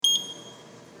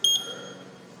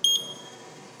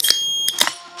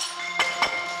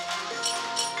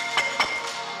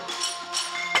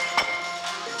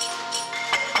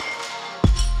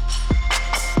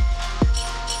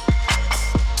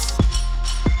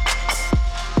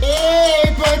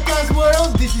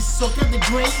This is Soccer the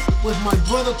Great with my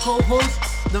brother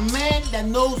co-host, the man that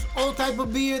knows all type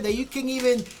of beer that you can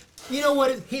even, you know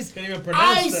what? He's can't even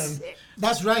pronounce them.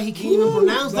 That's right. He can't even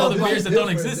pronounce All them. the beers that don't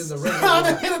exist. All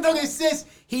the beers that don't exist.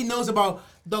 He knows about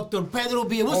Dr. Pedro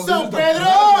beer. What's up, Pedro?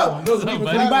 Happy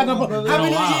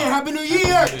New Year. Happy New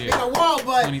Year. It's been a while,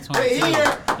 but we're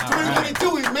here. 2022.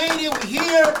 We made it. We're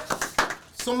here.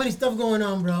 So many stuff going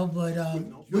on, bro, but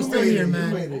we're still here, man.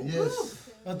 You made it, yes.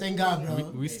 Oh, thank God, bro.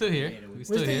 We still here. We're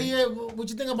still here. What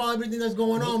you think about everything that's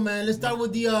going on, man? Let's start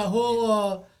with the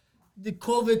whole the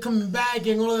COVID coming back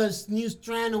and all this new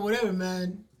strand or whatever,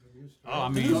 man. Oh, I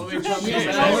mean,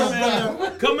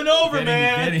 Coming over,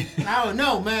 man. I don't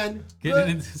know, man.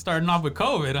 Starting off with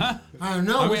COVID, huh? I don't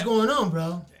know what's going on,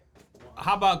 bro.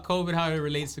 How about COVID? How it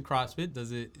relates to CrossFit?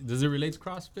 Does it relate to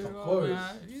CrossFit? Of course.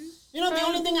 You know, the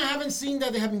only thing I haven't seen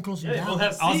that they have been closing down. We'll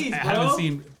have seeds, I haven't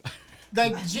seen.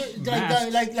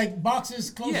 like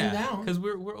boxes closing Yeah, down. because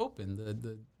we're open.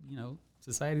 The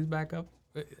society's back up.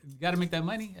 You got to make that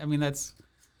money. I mean, that's.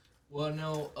 Well,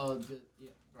 no, bro.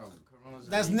 Corona's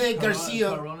That's illegal. Nick Garcia.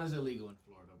 Corona's illegal in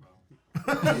Florida, bro.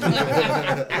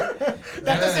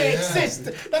 That doesn't exist.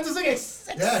 That doesn't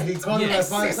exist. Yeah, he called it like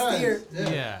 5 times. Here.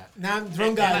 Yeah. Now I'm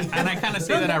drunk guy. And I kind of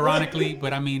say that ironically,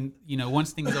 but I mean,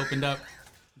 once things opened up,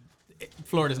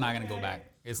 Florida's not going to go back.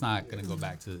 It's not going to go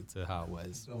back to how it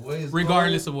was,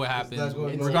 regardless of what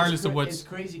happened, regardless of what's. It's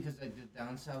crazy because like the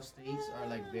down south states are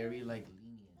like very like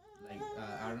lenient. Like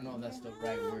I don't know if that's the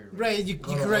right word. Right, you're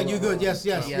correct. You're good. Yes.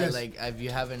 Yeah, like if you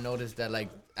haven't noticed that like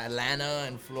Atlanta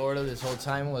and Florida this whole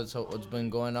time what's been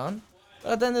going on.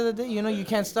 But at the end of the day, you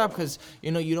can't stop because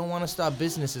you don't want to stop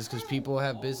businesses because people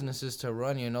have businesses to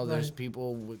run. There's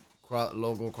people with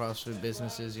local CrossFit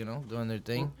businesses, doing their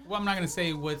thing. Well, I'm not going to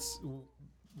say what's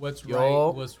Yo.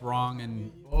 right, what's wrong, and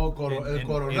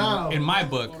in my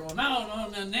book.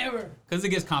 No, never. Because it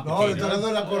gets No, complicated.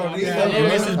 Yeah,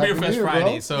 This is Beer Fest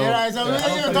Friday, so. Yeah, so we're not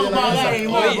gonna talk about that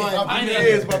anymore. Happy New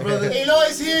Year's, my brother.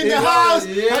 Eloy's here in the house.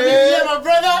 Happy New Year, my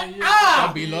brother.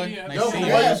 Up, Eloy. Nice Yo, to see why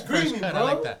you. you First screaming, cut, bro? I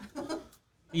like that.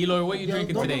 Eloy, what you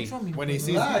drinking today? When he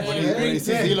sees Nice, when man. he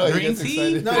sees Eloy, he Green gets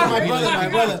tea? excited. No,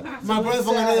 my brother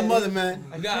from another mother, man.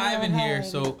 We got Ivan here.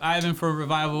 So, Ivan for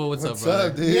Revival, what's up, What's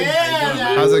brother? up, dude?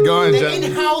 Yeah, How's it going, the Jeff?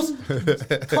 in-house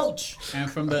coach. And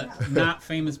from the Not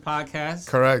Famous podcast.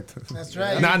 Correct. That's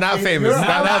right. Not famous.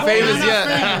 Not famous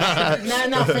yet.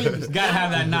 Not famous. Gotta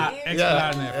have that not extra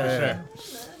out in there for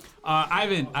sure.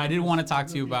 Ivan, I did want to talk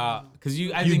to you about because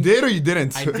you did or you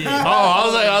didn't? I did. I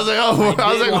was like, I want want to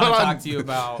hold on. talk to you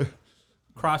about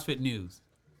CrossFit news.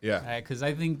 Yeah. Because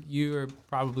I think you're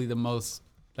probably the most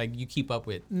you keep up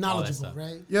with all that Knowledgeable, stuff.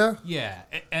 right? Yeah,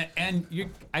 and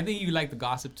I think you like the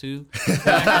gossip too. And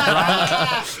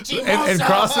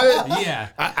CrossFit? Yeah,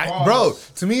 Bro,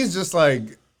 to me it's just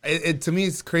like to me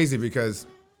it's crazy because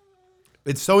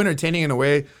it's so entertaining in a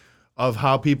way of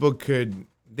how people could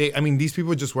these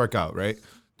people just work out, right?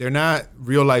 They're not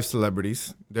real life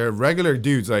celebrities. They're regular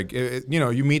dudes. Like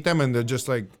you meet them and they're just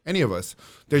like any of us.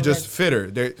 They're just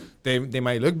fitter. They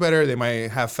might look better. They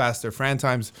might have faster Fran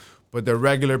times, but they're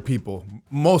regular people.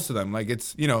 Most of them,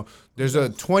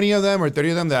 there's 20 of them or 30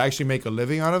 of them that actually make a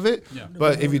living out of it. Yeah.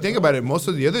 But if you think about it, most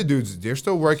of the other dudes, they're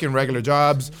still working regular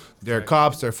jobs. They're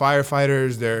cops. They're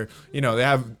firefighters. They're they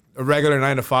have a regular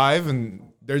 9 to 5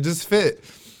 and they're just fit.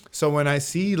 So when I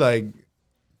see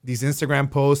these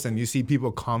Instagram posts and you see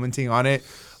people commenting on it,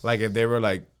 like if they were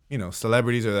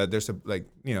celebrities or that there's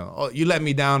oh, you let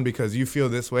me down because you feel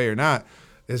this way or not.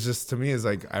 It's just, to me, it's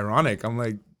ironic. I'm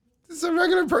like, this is a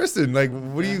regular person.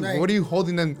 What are you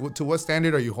holding them to? What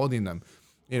standard are you holding them?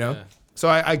 Yeah. So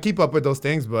I keep up with those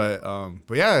things, but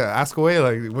yeah, ask away.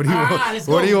 What do you let's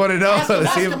what go. do you want to know?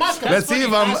 Ask him, Let's see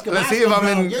if I'm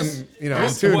in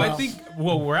tune. Well, I think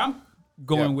where I'm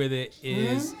going with it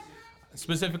is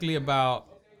specifically about.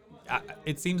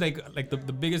 It seems like the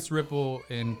biggest ripple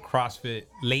in CrossFit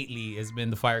lately has been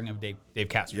the firing of Dave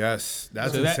Castro. Yes,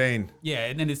 that's insane.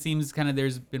 And then it seems kind of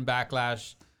there's been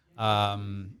backlash,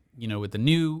 with the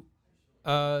new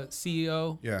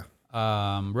CEO. Yeah.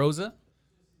 Rosa.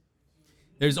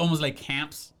 There's almost like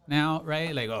camps now,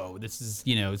 right? This is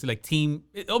it's like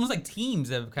almost like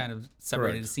teams have kind of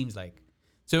separated. Correct. It seems like.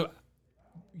 So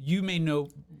you may know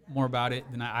more about it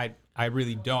than I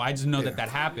really don't. I just know that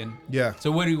happened. Yeah.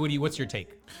 So what's your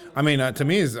take? I mean, to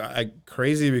me, it's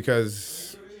crazy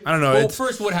because I don't know. Well,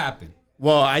 first, what happened?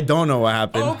 Well, I don't know what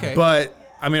happened. Oh, okay. But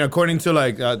I mean, according to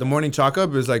the morning chalk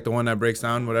up is the one that breaks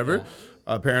down whatever. Yeah.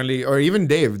 Apparently, or even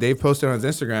Dave posted on his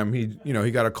Instagram.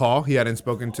 He got a call. He hadn't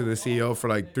spoken to the CEO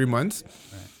for 3 months,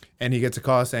 right. And he gets a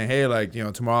call saying, "Hey,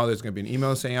 tomorrow there's gonna be an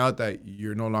email saying out that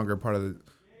you're no longer part of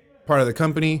the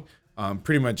company."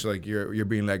 pretty much like you're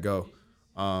being let go.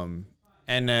 And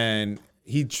then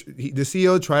the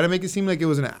CEO tried to make it seem like it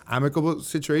was an amicable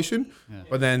situation,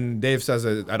 but then Dave says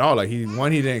it at all. Like he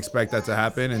didn't expect that to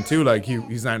happen, and two, like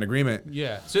he's not in agreement.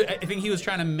 Yeah. So I think he was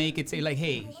trying to make it say like,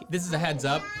 hey, this is a heads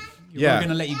up. Yeah. We're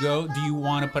gonna let you go. Do you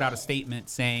want to put out a statement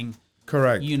saying,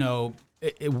 Correct. you know,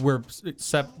 we're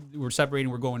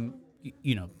separating. We're going,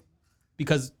 you know,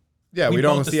 because we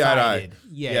don't both see eye to eye. decided.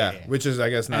 Yeah. Which is, I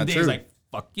guess, not and true. Dave's like,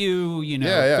 fuck you, you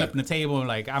know, flipping the table,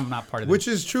 like I'm not part of this. Which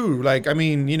is true. Like, I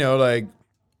mean, you know, like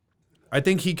I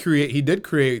think he did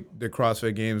create the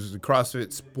CrossFit Games, the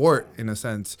CrossFit sport in a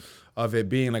sense of it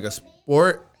being like a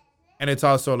sport, and it's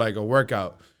also like a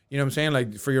workout. You know what I'm saying?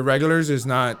 Like for your regulars, it's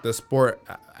not the sport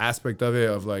aspect of it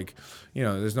of like, you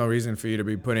know, there's no reason for you to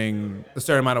be putting a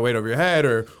certain amount of weight over your head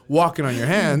or walking on your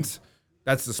hands.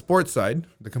 That's the sports side,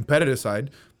 the competitive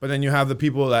side. But then you have the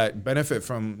people that benefit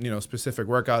from, you know, specific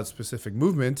workouts, specific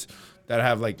movements that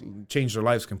have like changed their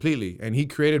lives completely. And he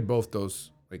created both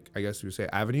those, like, I guess you would say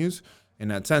avenues. In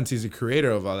that sense, he's a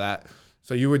creator of all that.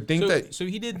 So you would think that. So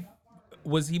he did,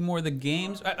 was he more the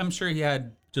games? I'm sure he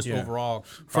had just overall.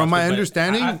 From my CrossFit, but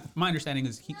understanding. my understanding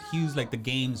is he was like the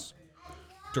games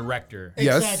director.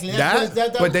 Yes, Exactly.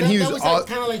 but then he was like,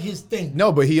 kind of like his thing.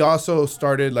 No, but he also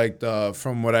started like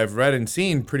from what I've read and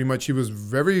seen, pretty much he was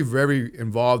very, very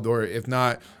involved, or if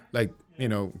not, like, you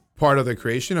know, part of the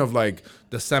creation of like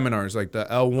the seminars, like the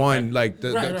L1, like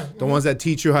the ones that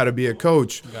teach you how to be a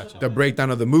coach, the breakdown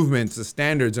of the movements, the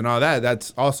standards, and all that.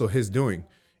 That's also his doing.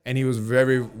 And he was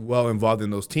very well involved in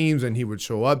those teams, and he would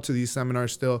show up to these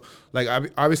seminars still. Like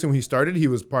obviously when he started, he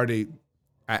was party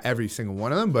at every single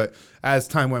one of them. But as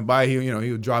time went by, he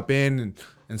would drop in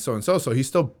and so. So he's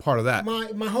still part of that.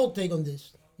 My whole take on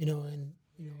this, and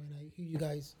I hear you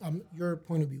guys, your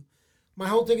point of view. My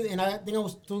whole take, and I think I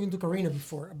was talking to Karina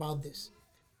before about this.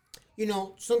 You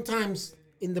know, sometimes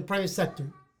in the private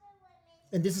sector,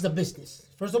 and this is a business.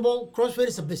 First of all, CrossFit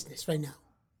is a business right now.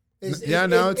 It's a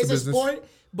business. Sport,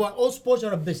 but all sports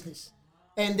are a business.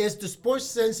 And there's the sports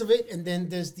sense of it, and then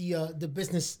there's the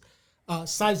business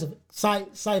side of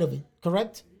it.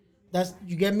 Correct? That's,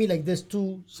 you get me? Like there's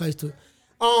two sides to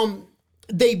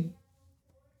it.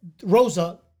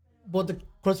 Rosa bought the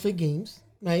CrossFit Games,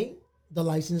 right? The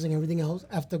license and everything else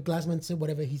after Glassman said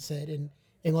whatever he said and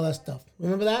all that stuff.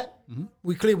 Remember that? Mm-hmm.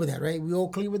 We clear with that, right? We all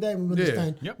clear with that and we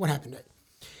understand what happened there.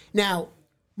 Now,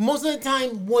 most of the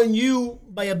time when you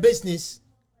buy a business,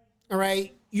 all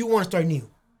right, you want to start new.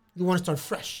 You want to start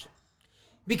fresh.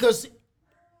 Because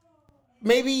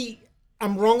maybe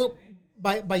I'm wrong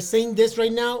by saying this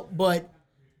right now, but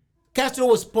Castro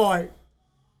was part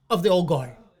of the old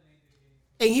guard.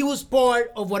 And he was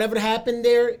part of whatever happened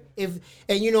there.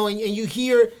 And you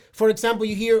hear, for example,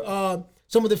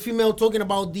 some of the female talking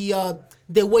about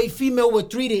the way female were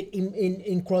treated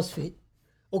in CrossFit,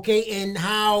 okay, and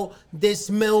how this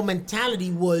male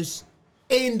mentality was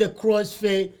in the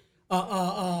CrossFit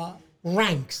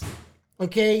ranks,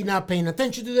 okay, not paying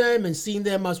attention to them and seeing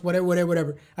them as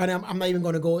whatever. And I'm not even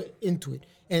going to go into it.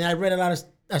 And I read a lot of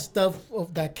stuff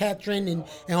of that Catherine and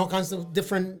all kinds of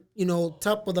different,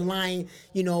 top of the line,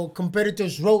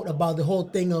 competitors wrote about the whole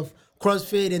thing of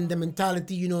CrossFit and the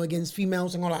mentality, against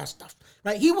females and all that stuff.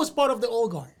 Right? He was part of the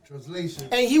old guard. Translation.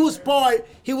 And he was part,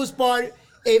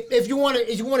 if you want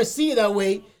to see it that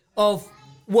way, of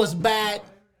was bad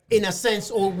in a sense,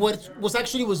 or what was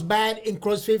bad in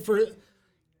CrossFit for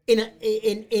in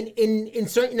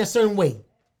a certain way.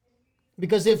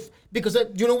 Because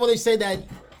you know what they say that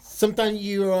sometimes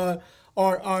you are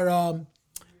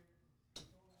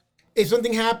if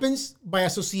something happens by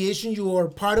association, you are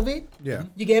part of it. Yeah.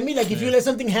 You get me? Like if you let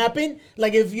something happen,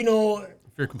 like if you're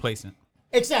complacent.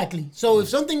 Exactly. So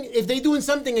if they're doing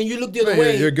something and you look the other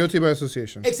way, you're guilty by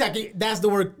association. Exactly. That's the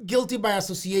word, guilty by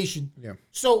association. Yeah.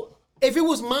 So if it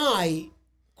was my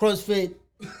CrossFit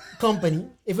company,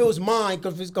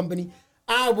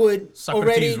 I would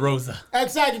Socrates Rosa.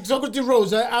 Exactly. Socrates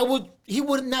Rosa. He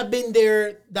would not have been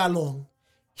there that long.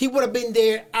 He would have been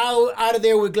there out of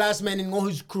there with Glassman and all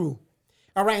his crew.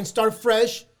 All right, and start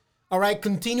fresh. All right,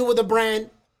 continue with the brand,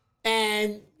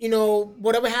 and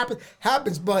whatever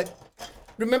happens. But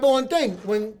remember one thing: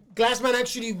 when Glassman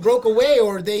actually broke away,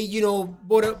 or they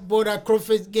bought a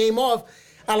CrossFit game off,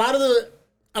 a lot of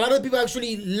the people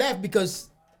actually left because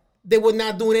they were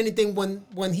not doing anything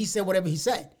when he said whatever he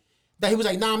said. That he was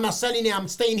like, "Nah, I'm not selling it. I'm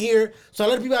staying here." So a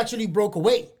lot of people actually broke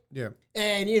away. Yeah.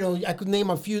 And I could name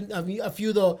a few of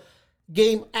the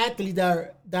game athletes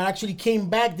that actually came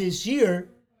back this year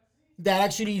that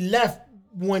actually left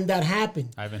when that happened.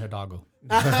 Ivan Hidalgo.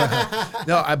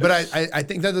 But I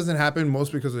think that doesn't happen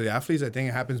most because of the athletes. I think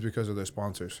it happens because of their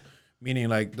sponsors. Meaning,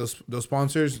 like those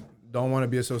sponsors don't want to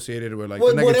be associated with like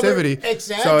the negativity.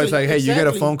 Exactly. So it's like, hey, you get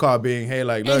a phone call being, hey,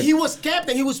 like, look. And he was kept,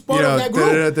 and he was part of that group.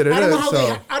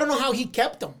 I don't know how he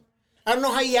kept them. I don't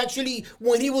know how he actually,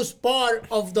 when he was part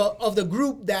of the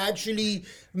group that actually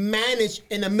managed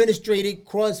and administrated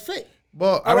CrossFit.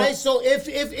 Well, all right. So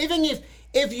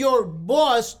if your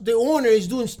boss, the owner, is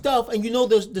doing stuff, and you know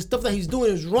the stuff that he's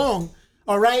doing is wrong,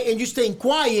 all right, and you're staying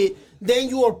quiet, then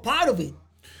you are part of it.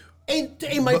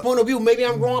 In my point of view, maybe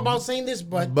I'm wrong about saying this,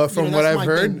 but from what I've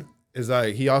heard is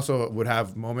like he also would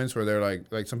have moments where they're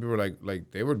like some people are like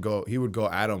he would go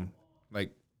at him,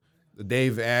 like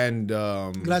Dave and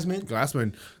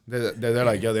Glassman. They're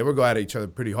like, yo, they would go at each other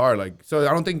pretty hard. Like, so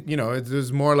I don't think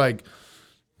it's more like,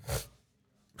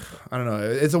 I don't know.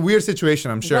 It's a weird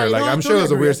situation, I'm sure. Right, like, no, I'm sure it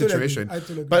was a weird totally situation.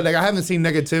 agree. But like, I haven't seen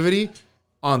negativity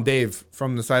on Dave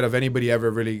from the side of anybody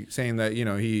ever really saying that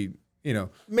he.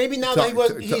 Maybe now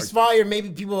that he's fired,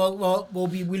 maybe people will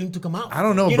be willing to come out. I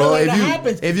don't know, bro.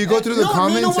 If you go through the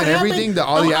comments and everything that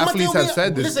all the athletes have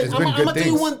said, it's been good things. I'm gonna tell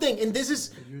you one thing, and this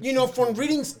is from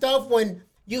reading stuff when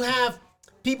you have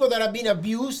people that have been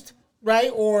abused, right,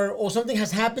 or something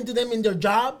has happened to them in their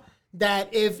job. That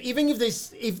if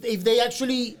they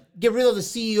actually get rid of the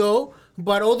CEO,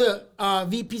 but all the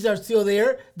VPs are still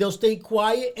there, they'll stay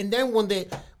quiet, and then when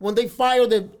they fire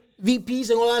the VPs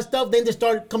and all that stuff, then they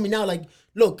start coming out like,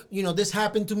 look, this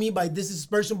happened to me by this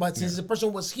person, but since the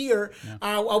person was here,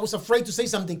 I was afraid to say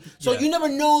something. So you never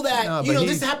know that,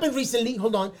 this happened recently.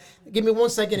 Hold on. Give me 1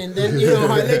 second and then, I'll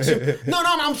let you. No,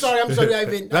 I'm sorry,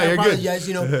 Ivan. I apologize,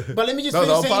 But let me just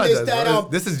finish saying this,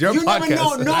 that this is your you podcast. Never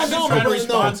know. No, trying to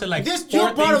respond to like this, four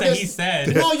you're part things of that this. he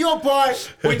said. No, you're part.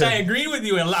 Which I agree with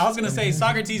you. I was going to say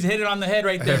Socrates hit it on the head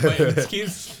right there, but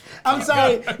excuse. I'm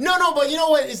sorry. No, but you know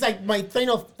what? It's like my train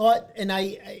of thought, and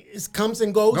it comes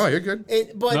and goes. No, you're good.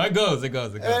 It goes.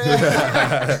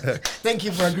 Thank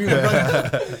you for agreeing,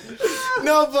 brother.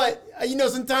 No, but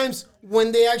sometimes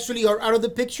when they actually are out of the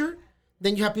picture,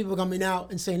 then you have people coming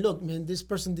out and saying, "Look, man, this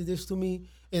person did this to me,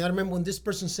 and I remember when this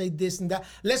person said this and that."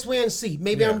 Let's wait and see.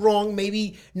 Maybe I'm wrong.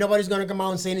 Maybe nobody's gonna come out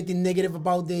and say anything negative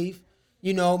about Dave.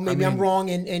 Maybe I'm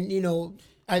wrong, and.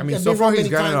 So far he's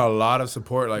gotten a lot of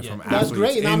support, from athletes. That's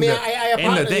great. I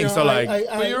the thing.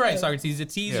 But you're right, Socrates.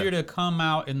 It's easier to come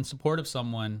out in support of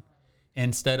someone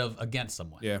instead of against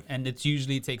someone. Yeah. And it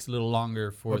usually takes a little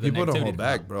longer for the people negativity don't hold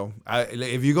back, bro.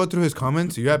 If you go through his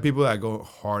comments, you have people that go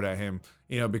hard at him,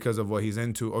 because of what he's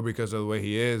into or because of the way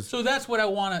he is. So that's what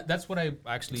I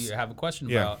actually have a question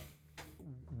about.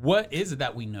 What is it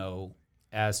that we know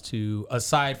as to,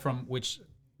 aside from which,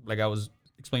 like I was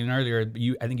explaining earlier,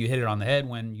 I think you hit it on the head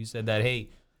when you said that, hey,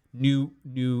 new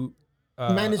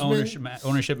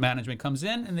ownership management comes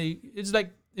in, and it's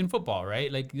like in football,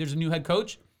 right? Like there's a new head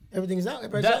coach. Everything's out.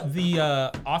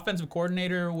 The offensive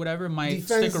coordinator or whatever might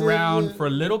stick around for a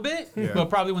little bit, but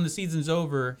probably when the season's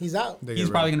over, he's out. He's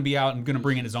probably going to be out and going to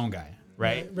bring in his own guy,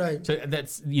 right? Right. So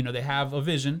that's they have a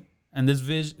vision, and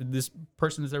this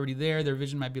person is already there. Their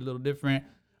vision might be a little different.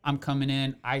 I'm coming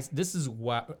in. This is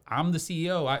what I'm the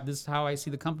CEO. This is how I see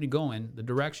the company going, the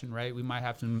direction. Right? We might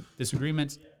have some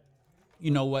disagreements. You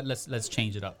know what? Let's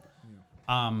change it up.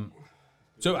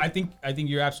 So I think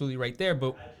you're absolutely right there.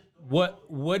 But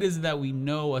what is it that we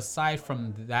know aside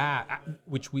from that,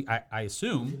 which I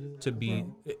assume to be?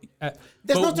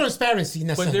 There's no transparency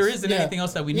in a sense. But there isn't anything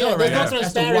else that we know, there's right? no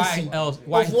transparency of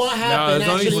what happened.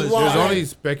 There's only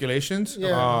speculations.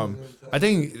 Yeah. I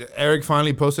think Eric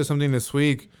finally posted something this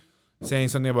week saying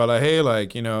something about like, hey,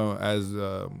 like, as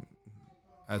the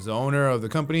owner of the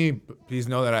company, please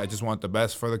know that I just want the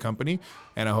best for the company,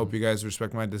 and I hope you guys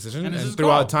respect my decision. And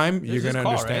throughout time, you're gonna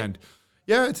understand. Right?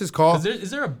 Yeah, it's his call.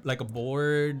 Is there a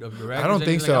board of directors? I don't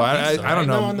think so. I don't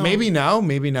know. No. Maybe now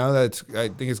I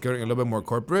think it's getting a little bit more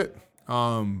corporate.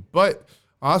 But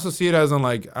I also see it as on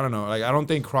like, I don't know, like I don't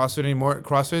think CrossFit anymore.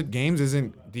 CrossFit Games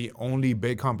isn't the only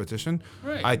big competition.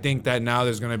 Right. I think that now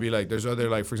there's going to be like, there's other,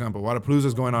 like, for example, Wodapalooza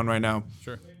is going on right now.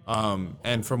 Sure.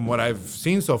 And from what I've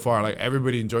seen so far, like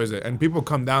everybody enjoys it, and people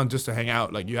come down just to hang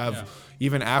out. Like you have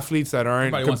even athletes that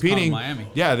aren't competing. Miami.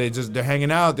 Yeah, they're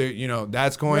hanging out. They're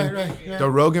that's going. Right, yeah. The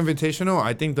Rogue Invitational,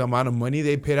 I think the amount of money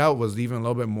they paid out was even a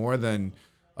little bit more than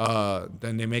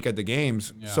they make at the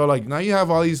games. Yeah. So like now you have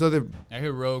all these other. I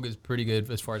hear Rogue is pretty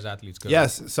good as far as athletes go.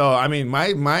 Yes. So I mean, my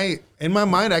in my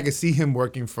mind, I could see him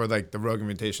working for like the Rogue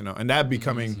Invitational, and that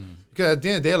becoming because at the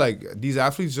end of the day, like these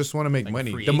athletes just want to make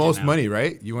money, the most money,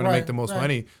 right? You want to make the most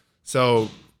money. So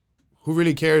who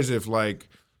really cares if like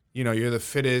you're the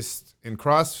fittest in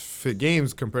CrossFit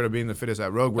Games compared to being the fittest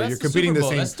at Rogue, where That's you're competing Super the Bowl.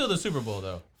 same. That's still the Super Bowl,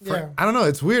 though. Yeah. I don't know.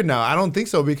 It's weird now. I don't think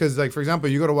so because, like, for example,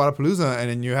 you go to Wadapalooza and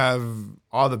then you have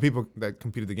all the people that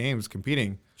competed the games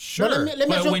competing. Sure. let me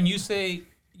But show- when you say,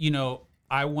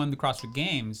 I won the CrossFit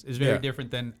Games, is very Yeah.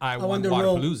 different than I won won the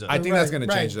Wadapalooza. I think Right, that's going to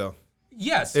right. change, though.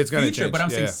 Yes, It's gonna future, change, but I'm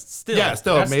yeah. saying still. Yeah,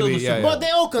 still, that's maybe, the Super yeah, Bowl. yeah. But they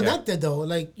all connected though.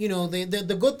 Like,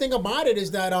 the good thing about it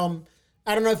is that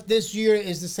I don't know if this year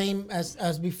is the same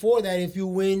as before, that if you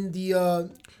win the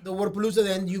Wadapalooza,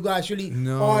 then you actually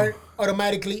No. are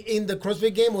automatically in the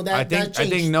CrossFit game, or that I that think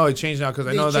changed? no, it changed now because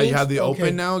I They know that you have changed? the Okay.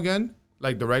 Open now again,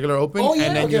 like the regular Open, Oh, yeah,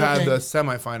 and then okay, you have okay. the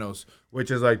semifinals,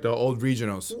 which is like the old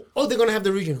regionals. Oh, they're gonna have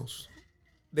the regionals,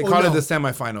 They Oh, call no. it the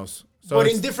semifinals. So but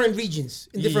it's- in different regions,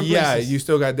 in different yeah, places. you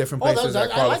still got different Oh, places that's-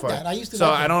 that I like qualify. that. I used to So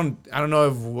like I that. don't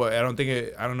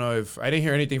know if I didn't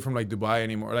hear anything from like Dubai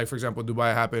anymore. Like for example,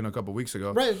 Dubai happened a couple weeks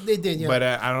ago. Right, they did. Yeah. But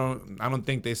I don't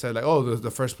think they said like, oh, the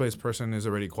first place person is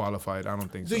already qualified. I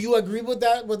don't think so. Do you agree with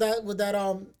that? With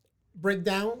that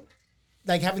breakdown,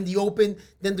 like having the Open,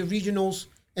 then the regionals,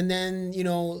 and then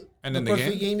And then the the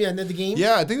CrossFit game? yeah, and then the game.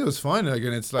 Yeah, I think it was fun. Like,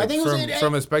 and it's like think it was-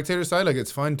 from a spectator side, like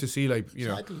it's fun to see like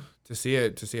Exactly. to see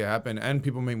it happen, and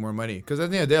people make more money because at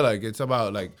the end of the day, like it's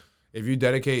about like if you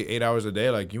dedicate 8 hours a day,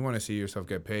 like you want to see yourself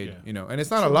get paid, and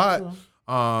it's not a lot.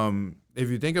 If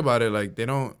you think about it, like they're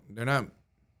not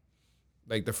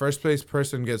like the first place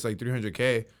person gets like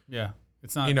 300K, Yeah,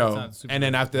 it's not. you it's know, not super and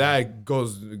then after that it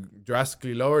goes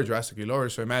drastically lower.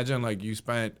 So imagine like you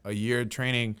spent a year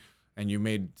training and you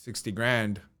made 60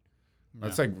 grand.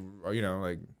 That's like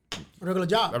like Regular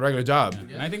job. a regular job.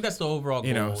 And I think that's the overall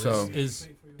goal. so-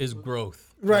 is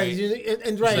growth. Right,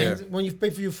 and right, Yeah. and when you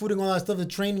pay for your food and all that stuff, the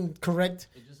training correct.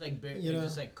 It just like You know.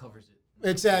 covers it.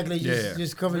 Exactly, Yeah.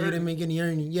 just cover you didn't make any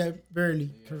earning. Yeah, barely.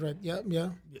 Correct. Yeah.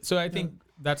 So I think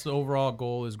that's the overall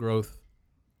goal is growth,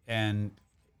 and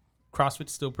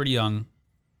CrossFit's still pretty young.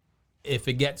 If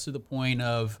it gets to the point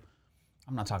of,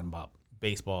 I'm not talking about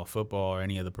baseball, football, or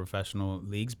any of the professional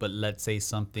leagues, but let's say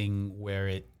something where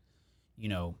it,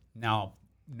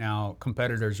 now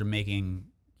competitors are making,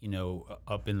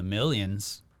 up in the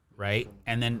millions, right?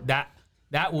 And then that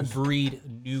will breed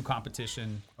new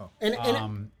competition. And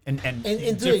And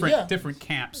into it, different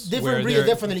camps, Different where breed, they're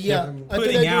definitely, yeah. I totally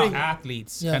putting out agree.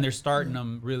 athletes, Yeah. and they're starting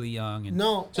them really young. And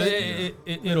No, so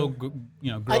it'll grow.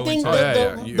 I think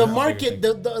into the You- market,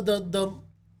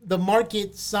 the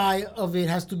market side of it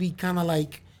has to be kind of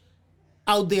like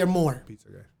out there more. Pizza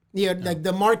guy. Yeah, like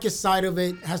the market side of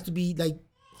it has to be like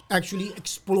actually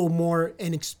explore more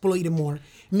and exploit it more.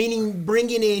 Meaning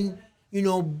bringing in,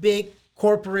 big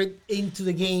corporate into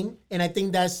the game, and I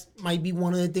think that's might be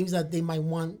one of the things that they might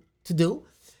want to do.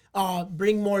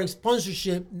 Bring more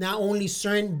sponsorship, not only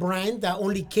certain brand that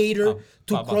only cater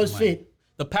to About the money. CrossFit.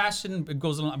 The passion it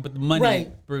goes along, but the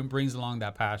money Right. brings along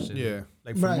that passion. Yeah.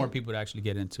 like for Right. more people to actually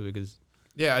get into it, because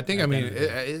Yeah, I think At I the mean end of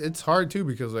the it's hard too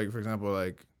because like for example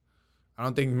like I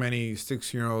don't think many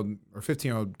 6-year-old or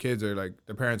 15-year-old kids are like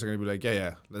their parents are gonna be like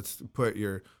yeah let's put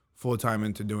your full time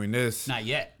into doing this. not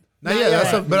yet. Not Not yet.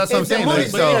 yet. But that's what I'm If the saying.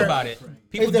 money's Like, But so, think there- about it.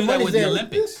 People if the do that money's with there- the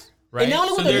Olympics, right? not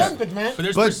only with the there's- Olympics, man. But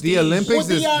there's but the prestige. Olympics With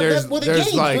the, is with the there's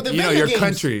games, like with the your video games.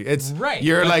 country. It's Right,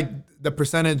 You're but- like the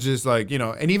percentage is like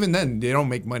and even then they don't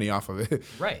make money off of it.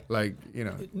 Right. Like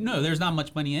No, there's not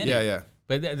much money in Yeah, it. yeah.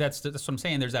 But that's what I'm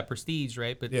saying. There's that prestige,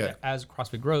 right? But Yeah. as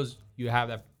CrossFit grows, you have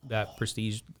that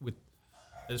prestige with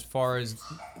as far as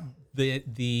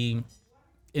the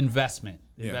investment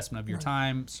of your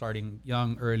time, starting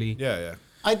young, early. yeah.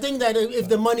 I think that if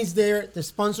the money's there, the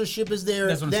sponsorship is there,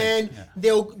 That's what I'm then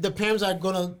saying, the parents are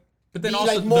gonna But then be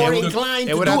also like more the- inclined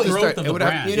It to would do have it. to growth start. of It the would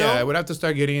have, brand. You yeah, know? it would have to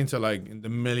start getting into like the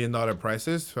 $1 million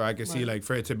prices, so I could see like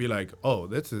for it to be like, oh,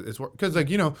 this is it's because like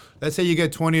let's say you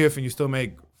get 20th and you still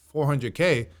make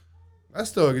 400K, that's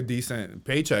still a decent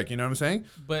paycheck. You know what I'm saying?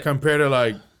 But- compared to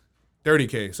like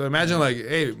 30K. So imagine like,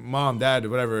 hey, mom, dad,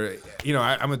 whatever.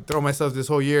 I'm gonna throw myself this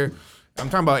whole year. I'm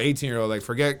talking about 18-year-old. Like,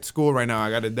 forget school right now. I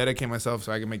got to dedicate myself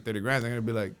so I can make 30 grand. They're gonna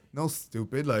be like, no,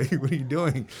 stupid. Like, what are you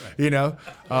doing?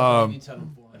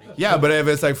 Yeah, but if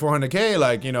it's like 400K,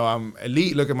 like I'm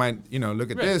elite. Look at my, look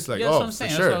at this. Like, Yeah, that's what oh, I'm for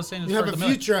saying. sure. That's what I was saying. You have a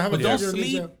future, I have a but don't future,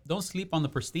 sleep. yeah. Don't sleep on the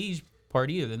prestige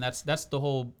part either. Then that's the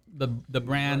whole the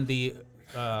brand.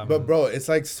 But bro, it's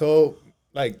like so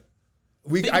like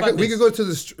we Think I about could, we this. could go to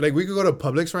the like we could go to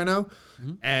Publix right now,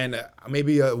 and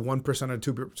maybe 1% or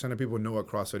 2% of people know what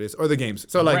CrossFit is or the games.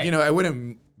 So like Right. I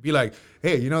wouldn't be like,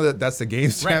 hey, that's the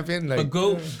games champion. Like, but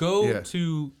go Yeah.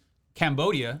 to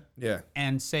Cambodia yeah,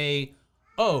 and say,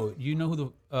 oh, you know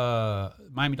who the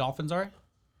Miami Dolphins are?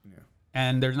 Yeah.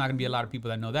 And there's not going to be a lot of people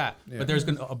that know that. But there's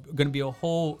going to be a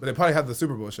whole But they probably have the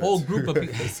Super Bowl shirts. whole group of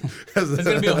people. There's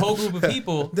going to be a whole group of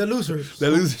people. The losers. They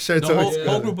lose shirts. The always.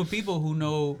 whole group of people who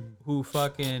know who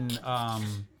fucking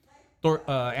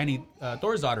Annie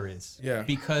Thorisdottir is. Yeah.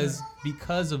 Because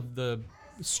of the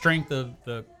strength of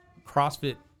the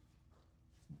CrossFit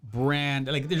brand.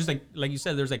 Like there's like you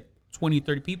said, there's like 20,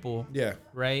 30 people. Yeah.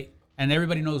 Right. And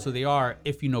everybody knows who they are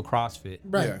if you know CrossFit.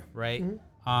 Right. Yeah. Right.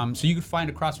 So you could find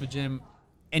a CrossFit gym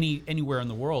anywhere in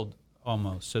the world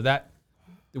almost. So that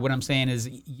what I'm saying is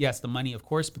yes, the money of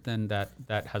course, but then that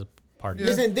has a part of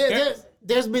it. Listen,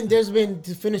 there's been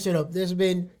to finish it up. There's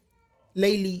been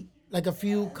lately like a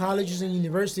few colleges and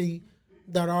university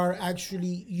that are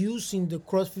actually using the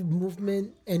CrossFit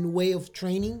movement and way of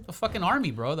training. The fucking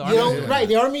army, bro. The You army. know, right?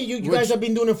 The army. You guys have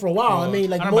been doing it for a while. I mean,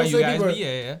 like I don't know most about of you the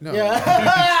guys, people. but yeah.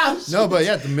 Yeah. No, but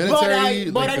yeah, the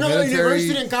military. But I like, know the the military,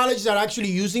 university and colleges are actually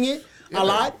using it a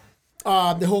lot.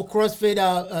 The whole CrossFit,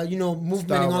 movement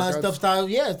Style and all that workouts.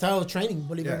 stuff, style of training.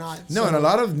 Believe it or not. No, So- and a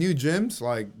lot of new gyms,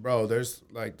 like bro, there's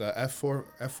like the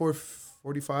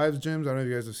F445s gyms. I don't know if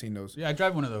you guys have seen those. Yeah, I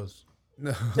drive one of those.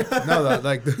 No,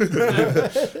 like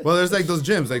well, there's like those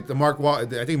gyms, like the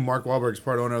I think Mark Wahlberg's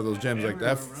part owner of those gyms, like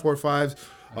the F45s,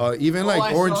 even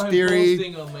like Orange Theory,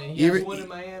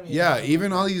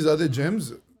 even all these other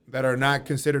gyms that are not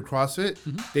considered CrossFit,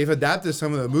 they've adapted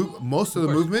some of the most of the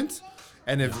movements,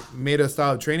 and have made a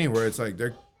style of training where it's like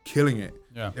they're killing it.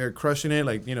 Yeah. They're crushing it.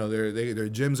 Like their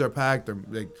gyms are packed. They're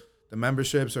like the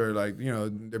memberships are like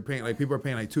they're paying like people are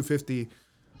paying like $250.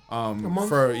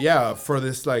 For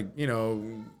this like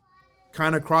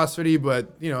kind of CrossFit-y,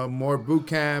 but more boot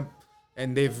camp,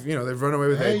 and they've run away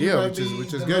with the idea, which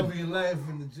is good. Your life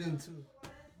in the gym too.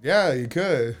 Yeah, you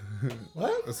could.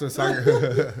 What? That's what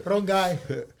soccer. Wrong guy.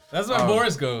 That's where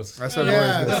Boris goes. That's what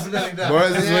Yeah. Boris is. Definitely not.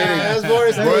 Boris is waiting. That's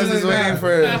Boris. Boris is waiting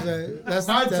for. That's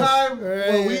My that's- time, right.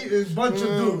 when we is bunch of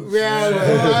dudes. Yeah. So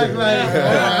act like,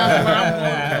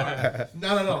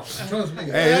 not at all. Trust me.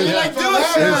 Hey, you like dudes?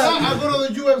 I go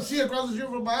to the UFC across the street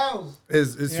from my house.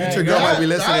 his future girl might be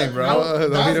listening, bro. They'll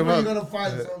That's beat him where up. you're gonna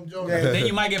find some joke. Then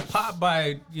you might get popped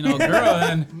by girl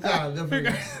and Nah,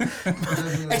 definitely.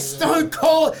 It's Stone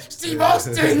Cold Steve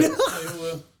Austin.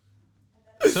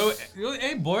 so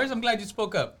hey Boris, I'm glad you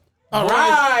spoke up. All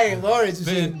right, Lawrence.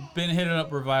 Been hitting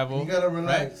up Revival. You gotta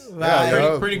relax. Yeah,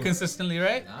 yo. Pretty consistently,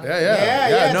 right?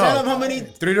 Yeah. Tell them No, how many.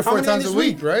 3 to how 4 many times this a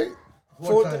week, right?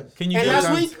 4 times. Can you And give last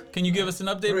us, week? Can you give us an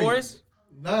update, Three. Boris?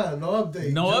 Nah, no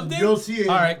update. No Just- update. You'll see it.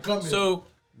 All right. coming. So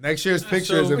Next year's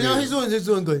pictures So- of No, you. he's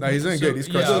doing good. No, he's doing good. He's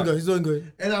yeah. crushing. He's doing good.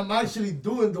 and I'm actually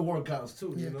doing the workouts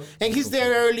too. You know. And he's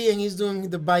there early, and he's doing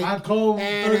the bike. I come 30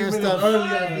 and minutes stuff. early.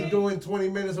 I'll be doing 20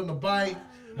 minutes on the bike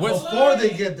What's- before they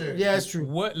get there. Yeah, it's true.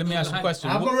 what? Let me ask you a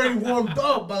question. I'm What- already warmed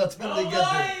up by the time they get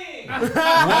there. Hey,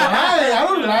 I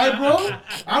don't lie, bro.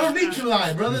 I don't need to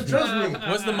lie, brother. Trust me.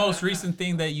 What's the most recent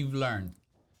thing that you've learned?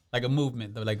 Like a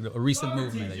movement, like a recent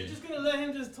movement. That You're you just gonna let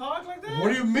him just talk like that? What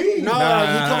do you mean? No, he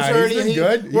comes early. he's and been he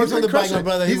good. Works He's on been the bike, my crushing.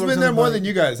 brother. He's works been on there the more bike. than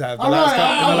you guys have the All last right,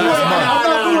 couple, the last month. I'm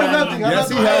not doing nothing. Yes,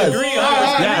 he I has. agree.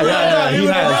 Yeah, he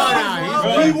has.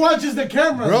 He watches the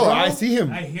camera, Bro, I see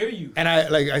him, I hear you. and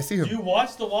I see Do you him.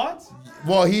 watch the watts?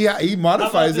 Well, he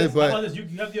modifies it, How about but this? You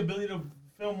have the ability to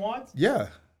film watts? yeah.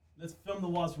 Let's film the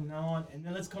watts from now on, and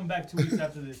then let's come back 2 weeks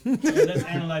after this. And let's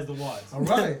analyze the watts. All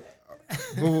right.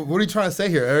 What are you trying to say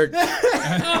here, Eric?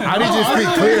 I need you to speak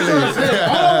clearly.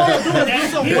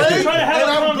 He's trying to have and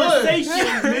a I'm good.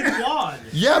 conversation mid-quad.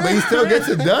 Yeah, but he still gets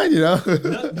it done, No,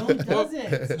 he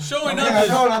doesn't. showing Yeah, up is,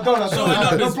 I don't. showing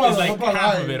up No is problem, like no problem.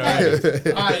 half of it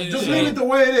already. All right, just leave it the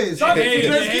way it is. Hey,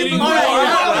 Just hey, keep you it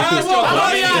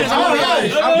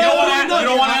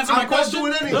don't want to answer my question? I'm not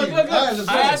doing anything. Look, look, look. All right, let's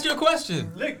I go. asked you a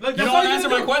question. Look, You that's don't all want to you answer gotta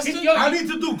my do. question? I need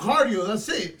to do cardio. That's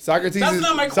it. Socrates That's is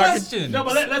not my question. No,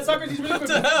 but let Socrates really quick.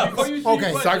 the hell? Before you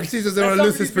Okay. Socrates doesn't want to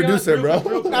lose his producer, bro. I'm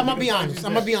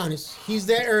gonna be honest. He's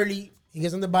there early. He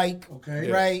gets on the bike.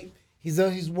 Okay. Right. He's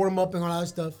warm up and all that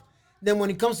stuff. Then when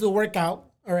it comes to the workout,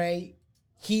 all right,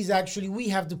 we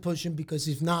have to push him, because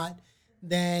if not,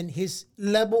 then his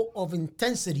level of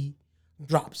intensity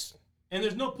drops. And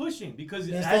there's no pushing because,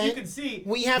 as understand? you can see,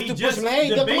 We have he to push just him. Hey,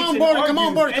 come debates on, and Boris, come on,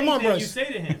 argues Boris, come on, anything Boris. you say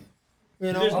to him.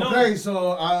 You know. There's no- Okay,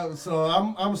 so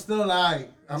I'm still alright.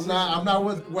 I'm not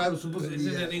what I'm supposed to This be.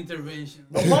 is at. an intervention.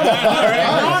 No,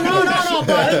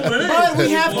 but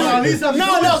we have to. Well, at least I'm doing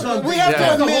Look, something. we have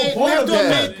That's to the whole admit. We point have of to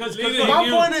that. admit. Because My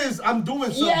point is, I'm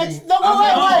doing something. Yeah, I'm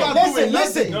not listen. doing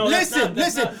nothing. No,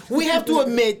 that's not- We have to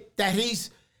admit that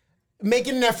he's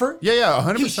making an effort. Yeah,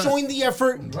 100%. He's showing the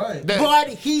effort. Right. But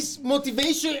his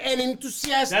motivation and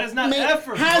enthusiasm That is not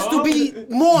effort, has bro. to be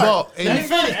more. Well, Let me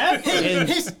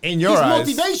finish. in your his eyes,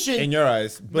 motivation. in your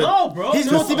eyes, but No, bro.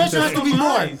 His motivation has to be more.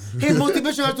 Eyes. His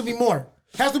motivation has to be more.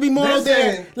 Has to be more out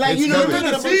there. Listen, Like, you know, you're you're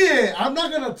gonna thinking see about. it. I'm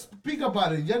not gonna speak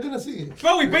about it. You're gonna see it.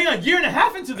 Bro, we've been a year and a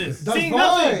half into this. That's Seeing fine.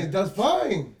 nothing. That's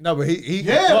fine. no, but he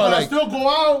Yeah, well, but I like, still go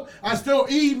out. I still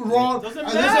eat raw. Doesn't And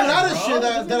there's a matter, lot of bro. shit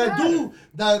Doesn't that I matter. do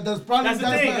that's probably That's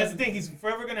the thing. not- That's the thing. He's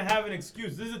forever gonna have an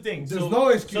excuse. This is the thing. There's no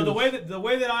excuse. So the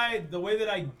way that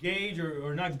I gauge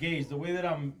or not gauge, the way that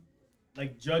I'm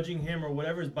like judging him or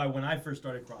whatever is by when I first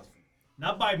started CrossFit,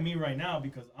 not by me right now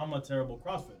because I'm a terrible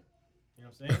CrossFitter. You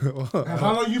know what I'm saying? And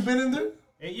how long you been in there?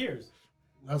 8 years.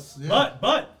 That's yeah.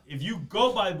 But if you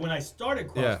go by when I started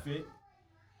Yeah. CrossFit,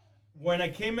 when I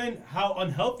came in, how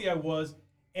unhealthy I was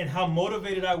and how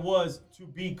motivated I was to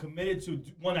be committed to.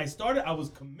 When I started, I was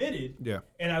committed. Yeah.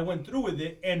 And I went through with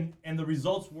it, and the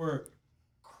results were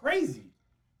crazy.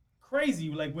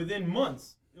 Like within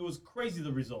months, it was crazy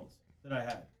the results that I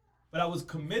had. But I was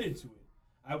committed to it.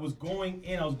 I was going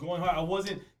in. I was going hard. I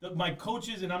wasn't my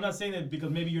coaches, and I'm not saying that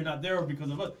because maybe you're not there or because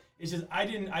of us. It's just I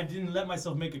didn't let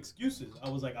myself make excuses. I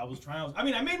was trying.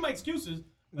 I made my excuses,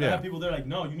 but I had people there like,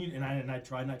 no, you need, and I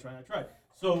tried.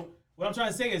 So what I'm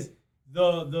trying to say is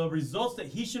the results that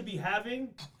he should be having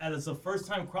as a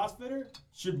first-time CrossFitter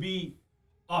should be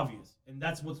obvious, and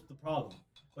that's what's the problem.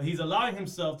 But he's allowing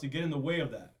himself to get in the way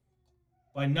of that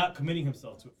by not committing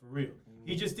himself to it for real.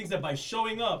 He just thinks that by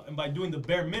showing up and by doing the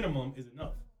bare minimum is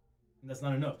enough. And that's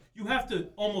not enough. You have to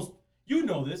almost, you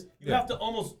know this, you have to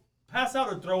almost pass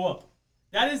out or throw up.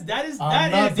 That is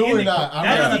I'm not doing that. I'm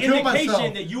not gonna kill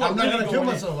myself. That you are I'm not really gonna kill going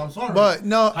myself. I'm sorry. but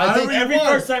no, I think Every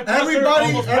first-time CrossFitter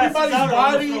almost passes everybody's out or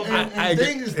body almost and, throws and I thing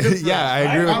agree. is different. Yeah, I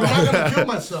agree with I'm not that. gonna kill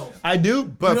myself. I do,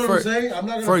 but You know what for I'm saying? I'm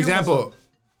not gonna for kill example, myself.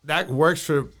 that works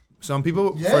for some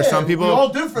people. Yeah, for some people, we all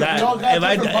different. that- We all got if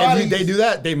different if bodies. they do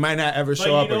that, they might not ever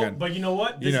show up again. But you know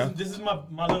what? This is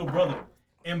my little brother.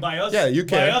 And by us, Yeah, you by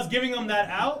can. us giving him that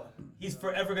out, he's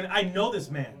forever gonna. I know this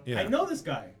man. Yeah. I know this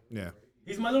guy. Yeah.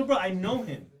 He's my little brother. I know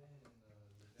him.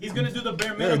 He's gonna do the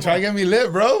bare Yeah, minimum. try to get me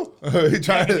lit, bro. He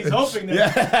trying to. He's hoping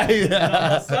that.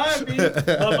 Yeah. Sorry, B.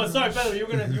 But sorry, Pedro, you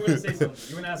were gonna say something.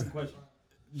 You were gonna ask a question.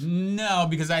 No,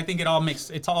 because I think it all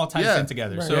ties Yeah. in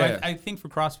together. So Yeah. I think for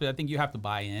CrossFit, I think you have to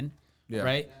buy in, Yeah.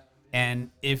 right? And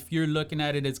if you're looking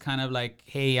at it as kind of like,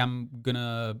 hey,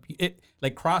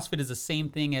 like CrossFit is the same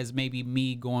thing as maybe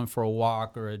me going for a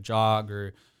walk or a jog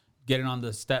or getting on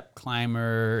the step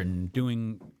climber and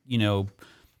doing,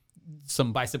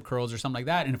 some bicep curls or something like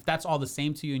that. And if that's all the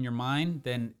same to you in your mind,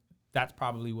 then that's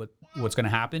probably what's going to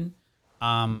happen.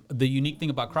 The unique thing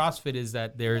about CrossFit is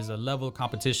that there's a level of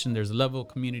competition, there's a level of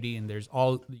community, and there's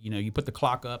all, you put the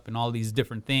clock up and all these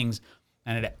different things,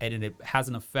 and it has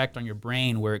an effect on your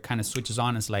brain where it kind of switches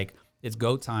on. It's like, it's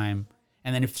go time.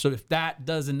 And then if that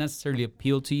doesn't necessarily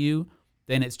appeal to you,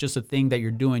 then it's just a thing that you're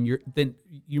doing. Then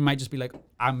you might just be like,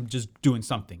 I'm just doing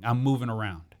something. I'm moving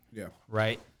around. Yeah.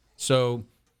 Right. So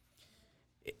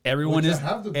everyone Which is I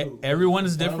have to do. everyone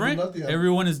is I don't do different. nothing else.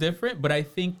 Everyone is different. But I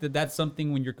think that's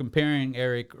something when you're comparing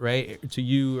Eric, right, to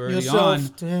you early Yourself on.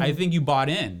 to him. I think you bought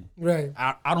in. Right.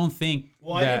 I don't think.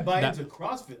 Well, I didn't buy into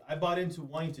CrossFit. I bought into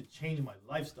wanting to change my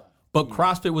lifestyle. But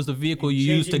CrossFit was the vehicle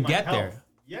you used to Changing my get health. there.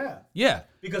 Yeah. Yeah.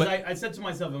 Because but- I said to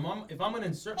myself, if I'm going to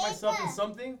insert myself in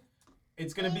something,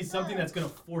 it's going to be something that's going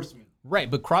to force me. Right,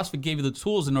 but CrossFit gave you the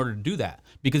tools in order to do that.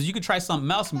 Because you could try something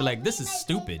else and be like, this is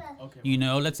stupid. Okay.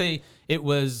 Let's say it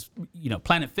was,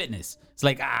 Planet Fitness. It's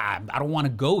like, I don't want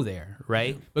to go there,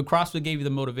 right? But CrossFit gave you the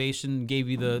motivation, gave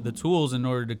you the tools in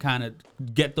order to kind of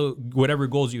get the whatever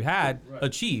goals you had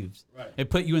achieved. Right. It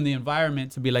put you in the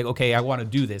environment to be like, okay, I want to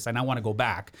do this and I want to go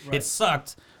back. It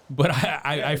sucked, but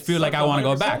I feel like I want to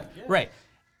go back. 100%, yeah. Right.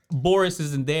 Boris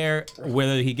isn't there,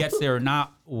 whether he gets there or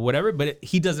not, whatever, but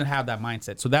he doesn't have that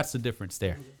mindset. So that's the difference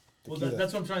there. Well,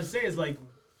 that's what I'm trying to say is like,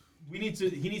 he needs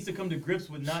to come to grips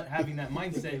with not having that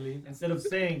mindset instead of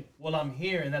saying, well, I'm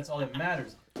here and that's all that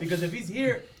matters. Because if he's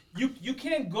here, you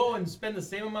can't go and spend the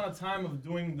same amount of time of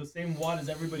doing the same WOD as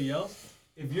everybody else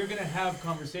if you're going to have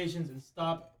conversations and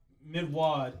stop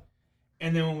mid-WOD.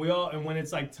 And then when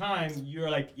it's like time, you're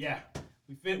like, yeah,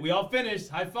 we all finished,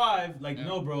 high five. Like,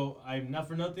 no, bro, I'm not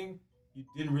for nothing. You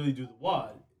didn't really do the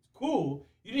WOD. It's cool.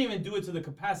 You didn't even do it to the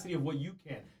capacity of what you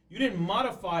can. You didn't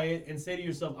modify it and say to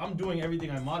yourself, I'm doing everything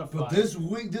I modified. But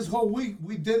this whole week,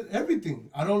 we did everything.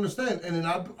 I don't understand. And then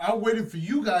I waited for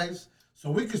you guys so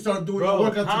we could start doing the workout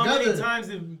together. How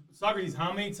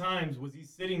many times was he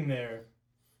sitting there?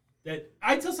 That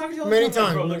I tell Socrates all the Many time,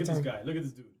 like, bro, times, look many at this times. guy. Look at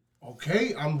this dude.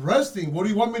 Okay, I'm resting. What do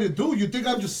you want me to do? You think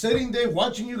I'm just sitting there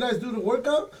watching you guys do the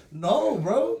workout? No,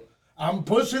 bro. I'm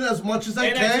pushing as much as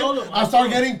I can. I start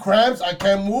getting cramps. I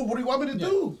can't move. What do you want me to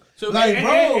do? So, like,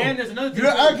 bro, and there's another thing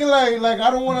you're acting like I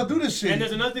don't want to do this shit. And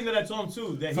there's another thing that I told him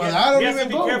too, that he has to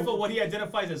be careful what he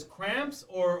identifies as cramps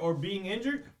or being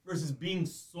injured versus being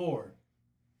sore.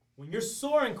 When you're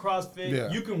sore in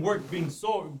CrossFit, you can work being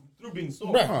sore through being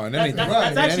sore. Right.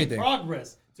 That's actually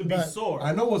progress to be sore.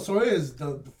 I know what sore is.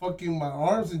 The fucking my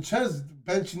arms and chest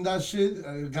benching that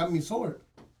shit got me sore.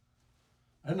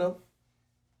 I know.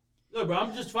 Look, bro,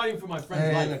 I'm just fighting for my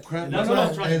friend's life. And that's what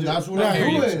I'm trying to do. That's what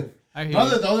I'm doing.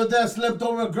 Brother, the other day I slept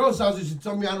over at a girl's house and she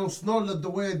told me I don't snore the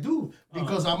way I do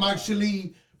because I'm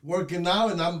actually working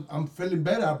out and I'm feeling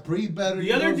better. I breathe better.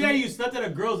 The other day you slept at a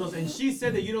girl's house and she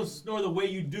said that you don't snore the way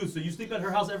you do. So you sleep at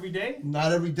her house every day?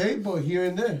 Not every day, but here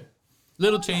and there.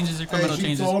 Little changes, incremental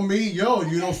changes. She told me, yo,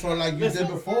 you don't snore like you did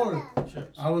before.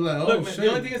 I was like, oh, look, man, shit. the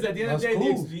only thing is that at the end of the day,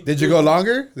 cool. Did you go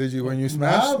longer? Did you when you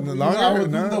smashed longer? I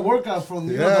would do the workout from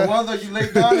the one that you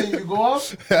lay down and you go up.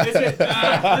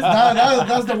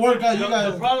 That's the workout you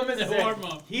guys. The problem is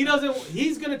that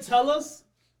he's gonna tell us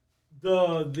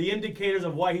the indicators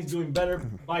of why he's doing better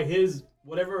by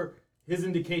whatever his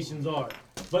indications are.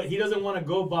 But he doesn't want to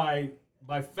go by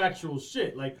factual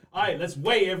shit. Like, all right, let's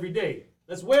weigh every day.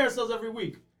 Let's weigh ourselves every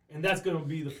week, and that's gonna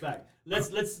be the fact. Let's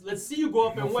see you go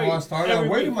up and weigh. Before I started, I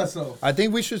weighed myself. I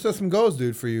think we should set some goals,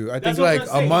 dude, for you. I That's think like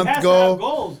a month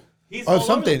goal. Or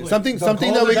something that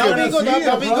we could.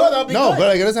 That'll be good. No, but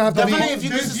like it doesn't have to be. If you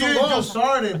this year just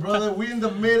started, brother. We in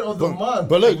the mid of the month.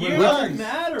 But look,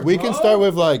 we can start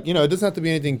with like, it doesn't have to be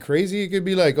anything crazy. It could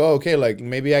be like, oh, okay, like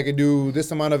maybe I could do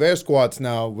this amount of air squats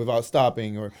now without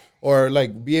stopping, or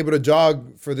like be able to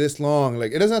jog for this long.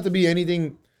 Like it doesn't have to be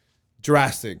anything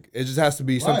drastic. It just has to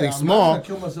be something small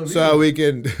so that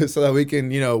we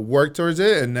can work towards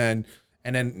it, and then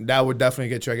that would definitely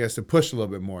get you, I guess, to push a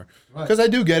little bit more. Because I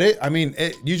do get it. I mean,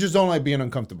 you just don't like being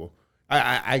uncomfortable.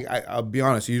 I'll be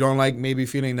honest. You don't like maybe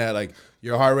feeling that like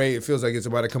your heart rate, it feels like it's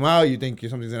about to come out. You think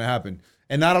something's gonna happen,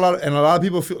 and a lot of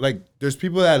people feel like there's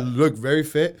people that look very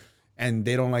fit and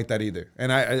they don't like that either.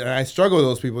 And I struggle with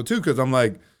those people too, because I'm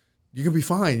like, you can be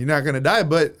fine. You're not gonna die,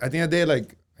 but at the end of the day,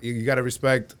 like you gotta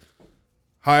respect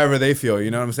however they feel, you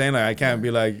know what I'm saying? Like I can't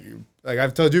be like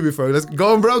I've told you before, let's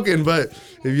go unbroken. But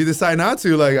if you decide not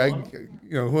to, like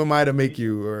who am I to make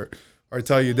you or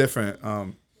tell you different?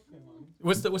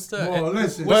 What's the? Well,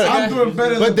 listen, I'm doing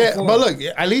better than before. But look,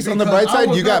 at least on the bright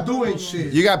side, you got doing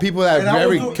shit. You got people that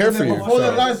very care for you. Before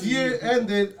the last year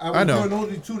ended, I was doing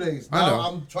only 2 days. Now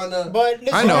I'm trying to. But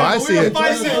listen, I know, I see it.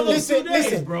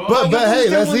 Listen, bro. But hey,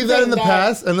 let's leave that in the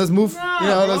past and let's move.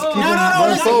 Let's keep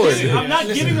going forward. I'm not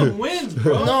giving him wins,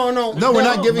 bro. No, we're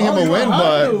not giving him a win,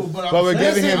 but we're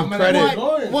giving him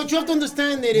credit. What you have to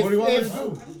understand that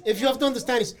if you have to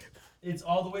understand is it's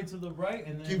all the way to the right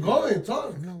and then keep going,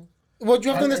 talk. What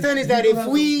you have to understand is that if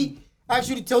we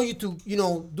actually tell you to,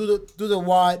 do the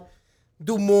what,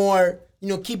 do more,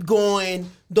 keep going,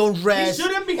 don't rest. You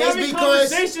shouldn't be having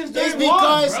conversations during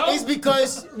WOD, bro. It's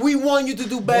because we want you to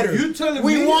do better. You telling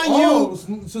we me? want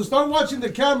you. So start watching the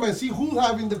camera and see who's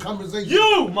having the conversation.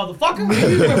 You,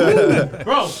 motherfucker.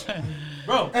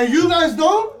 Bro. And you guys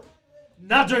don't?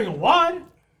 Not during a WOD.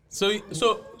 So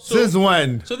since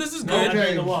when? So this is good.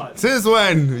 Okay. Since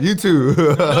when? You two.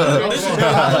 Now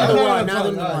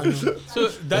So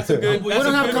that's a good. We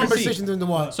don't have conversations during the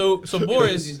WOD. So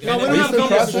Boris. No, we don't have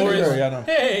conversations.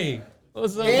 Hey.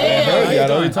 What's up? Yeah,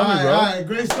 you tell me, bro. All right,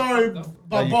 great story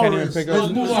about You can't even Boris. pick up-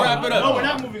 Let's move Let's on. wrap it up. No, we're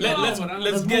not moving on.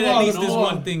 Let's get move at on, least let's this move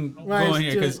one on. thing Right, going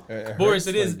here, because it Boris, hurts,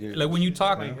 it is like, like when you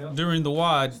talk during the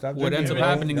WOD, Stop what ends up drinking,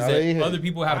 happening is bro. that Yeah. other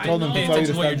people have I told to them pay to tell you attention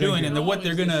to to what you're stop doing, drinking. and then what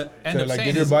they're gonna end So, up like, saying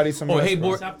give your is, body some "Oh, rest, hey,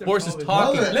 bro." Boris is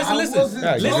talking." Brother, I Listen. wasn't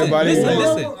Yeah, give your body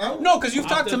talking. No, because you've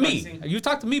talked to me. You've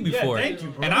talked to me before, thank you,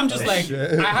 bro. and I'm just like,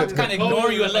 I have to kind of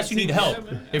ignore you unless you need help.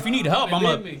 If you need help, I'm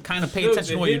gonna kind of pay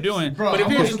attention to what you're doing. Bro, But if I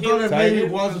you're must have done it maybe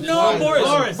once or no,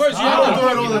 twice. Boris, you I don't do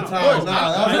have it all the time.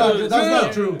 Nah, that's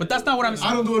not true. But that's not what I'm I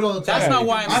saying. don't do it all the time. That's not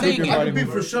why I'm I saying can, I it. can be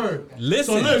for sure.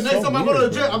 Listen. So look, next time I go to the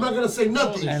weird, gym, I'm not gonna say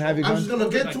nothing. And have you I'm gone- just gonna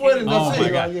get to it and Oh that's my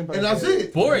it. God. And that's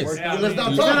it. Boris, Let's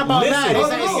not It's talk not about Listen. that. No,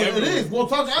 It's- no, it is. We'll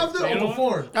talk after or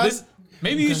before. Listen,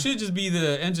 maybe you should just be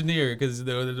the engineer, because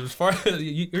as far as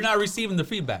you're not receiving the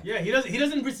feedback. Yeah, he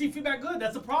doesn't receive feedback good.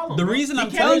 That's the problem. The bro. reason He I'm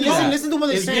can't telling you listen. that Listen to what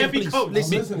they're is saying, can't be please. coached.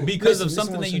 Listen. because Listen of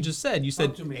something what that I'm you just said. You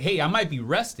said, "Hey, I might be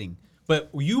resting," but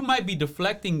you might be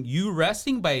deflecting you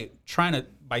resting by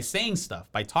saying stuff,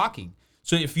 by talking.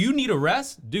 So if you need a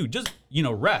rest, dude, just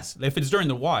rest. If it's during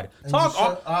the WOD, talk.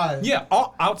 shut eyes.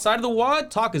 Outside of the WOD,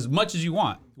 talk as much as you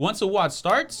want. Once the WOD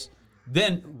starts,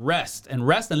 then rest and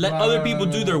let other people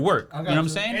do their work. You know what I'm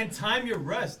saying? And time your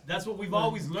rest. That's what we've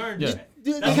always learned. Yeah.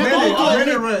 Dude, That's it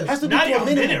has has to be not to a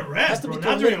minute rest, bro.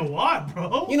 Not during a walk,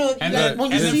 bro. You know, And like, the-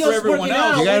 when you and then see for us everyone working else,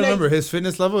 out, You gotta we're like, remember his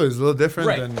fitness level is a little different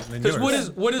Right. than Because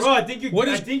yours. what is Bro, I think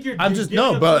you're I'm just giving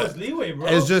no, them but too much leeway, bro.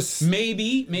 it's just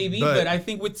maybe, but I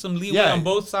think with some leeway Yeah. on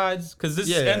both sides, because this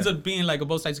Yeah, ends yeah. up being like a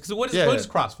both sides. Because what Yeah, is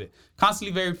CrossFit?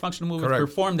 Constantly very functional movements Correct.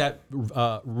 performed at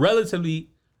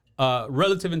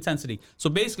relative intensity. So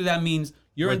basically that means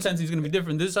your intensity is going to be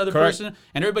different. This other Correct. person,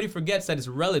 and everybody forgets that it's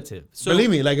relative. So believe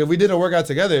me, like if we did a workout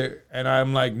together and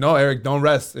I'm like, no, Eric, don't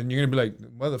rest, and you're gonna be like,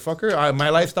 motherfucker, my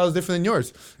lifestyle is different than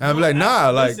yours, and I'll be like, nah,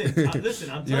 like, listen,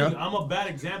 I'm you telling know? you, I'm a bad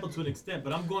example to an extent,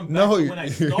 but I'm going back No, to you- when I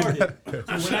started. To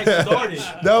when I started.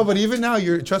 no, but even now,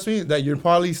 trust me that you're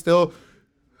probably still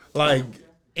like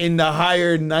in the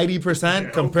higher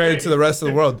 90% compared to the rest of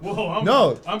the world. Whoa,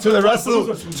 I'm to the gonna rest talk of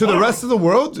about the, this to the tomorrow. rest of the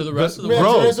world. To the rest of the Yeah,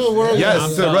 bro. to the rest of the world, Yes,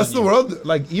 yeah. to the rest of the world.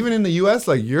 Like even in the U.S.,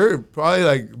 like you're probably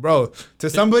like, bro, to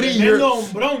somebody you're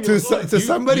to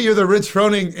somebody you're the Rich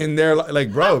Froning in there.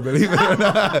 Like, bro, believe it or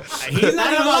not. he's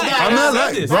not gonna lie. I'm not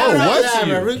like, bro,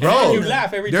 what? Bro, You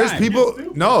laugh every there's time. people.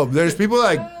 No, there's people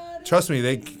like, trust me,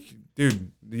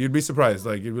 dude, you'd be surprised.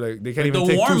 Like you'd be like, they can't even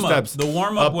take 2 steps. The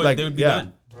warm up, like, they would be yeah.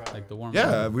 done. Like the warm up.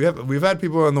 Yeah, we've had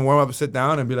people in the warm up sit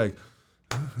down and be like,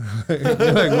 you're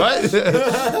like what?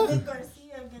 Nick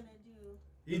Garcia gonna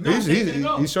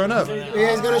do? he's showing up.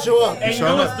 Yeah, he's gonna show up. And you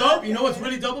Showing know up. what's dope? You know what's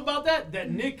really dope about that?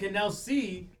 That Nick can now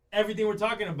see everything we're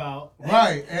talking about.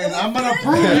 Right, and I'm gonna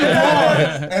prove you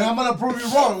wrong. And I'm gonna prove you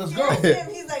wrong. Let's go.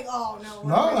 He's like, oh no.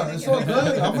 Nah, it's all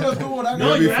good. I'm gonna do what I No,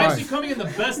 gotta be you're fine. actually coming in the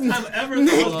best time ever. Nick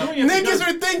Nick is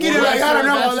rethinking it. Like, I don't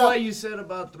know That's about why that. you said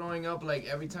about throwing up. Like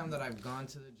every time that I've gone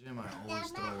to the gym, I always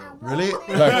throw up. Really?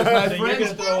 Like, You're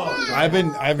gonna throw up. I've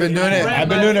been doing it. I've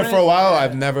been doing it for a while.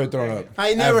 I've never thrown up.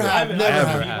 I never Ever. have. Never Ever.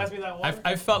 have. Can you pass me that water?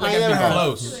 I felt like I I've never been have.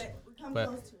 close. We come But-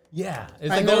 close to it. Yeah, it's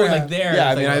I like never oh, like have. there. Yeah,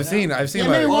 I It's mean, like, I've seen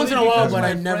Yeah, maybe like, once in a while, but My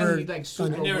I've never. friend, like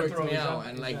super never worked throw me it out, out.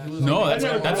 and like he was No, like,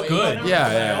 that's "Oh, good. wait."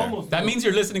 Yeah. That means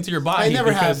you're listening to your body. I never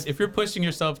because have. if you're pushing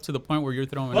yourself to the point where you're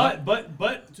throwing up,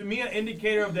 But to me, an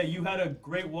indicator of that you had a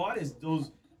great WOD is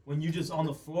those when you just on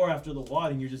the floor after the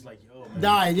WOD and you're just like, yo, man,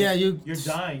 Died. Yeah, you're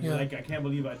dying. You're Yeah. like, I can't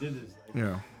believe I did this. Like,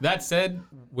 yeah. that said,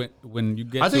 when you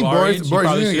get I think to our age, Boris, you you're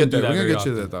probably gonna get shouldn't do there. that We're gonna very get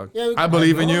you there, often. dog. Yeah, we- I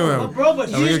believe in you. but bro, but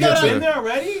and he's we're gonna got get you in there. there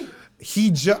already.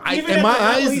 He just Even in at my the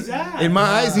level eyes, he's at. in my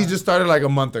eyes, he just started like a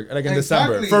month ago, like in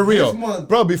December, Exactly, for real, this month.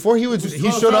 bro. Before he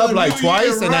showed up like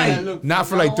twice and then not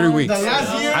for like 3 weeks. The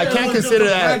last year, I it can't was just consider a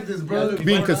that practice, bro. being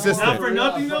Not for consistent.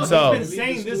 nothing though. So- He's been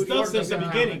saying this stuff since the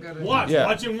beginning. Watch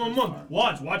Yeah. in 1 month.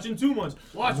 Watch in 2 months.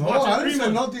 Watch No, I in didn't 3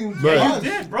 say months. nothing. But- Yeah, Watch. you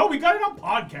did, bro. We got it on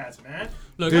podcast, man.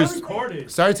 Look, We got Dude, it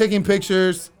recorded. Start taking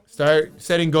pictures. Start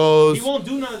setting goals. He won't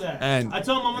do none of that. And- I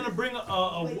told him I'm gonna bring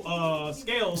a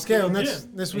scale. Scale to the next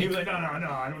gym. week. And he was like, no,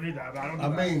 I don't need that. I don't. I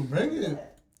Do that. mean, bring it.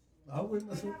 I'll win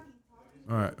myself.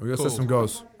 All right, we gotta set some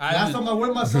goals. Last time I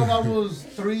weighed myself, I was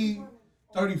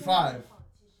 335.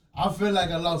 I feel like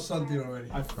I lost something already.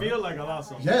 I feel like I lost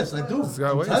something. Yes, I do. gotta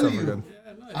I'm weigh telling yourself you. again.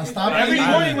 I stopped Every eating.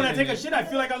 morning when I take a shit, I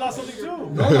feel like I lost something too.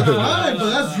 No, that's fine, but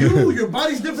that's you. Your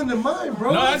body's different than mine,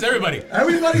 bro. no, that's everybody.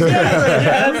 Everybody's different.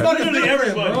 Everybody's literally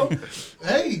different, everybody. bro.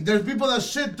 Hey, there's people that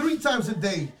shit 3 times a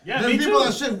day. Yeah, there's me people too.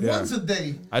 that shit Yeah. once a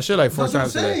day. I should like 4 That's what I'm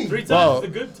times a day. saying. 3 times Well, is a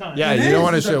good time. Yeah, It you don't is,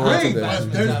 want to it's shit once a great, day.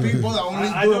 but there's people that only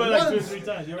I do do it it like 2 or once. 3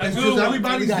 times. You're It's right. because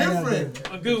everybody's Yeah, yeah, different.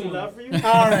 A good one. That for you?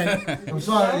 All right. I'm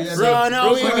sorry. Bro,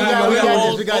 no, we got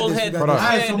this. We got Old this. head. We Hold got on.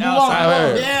 Alright, so move on. Alright,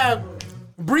 Move wait. Yeah.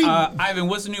 Breathe. Ivan,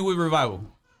 what's new with Revival?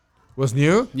 What's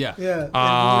new? Yeah. Yeah.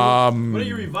 What are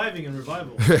you reviving in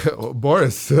Revival?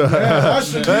 Boris. Yeah,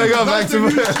 There you go, back to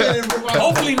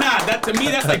Hopefully not. That to me,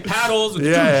 that's like paddles. With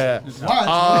Yeah.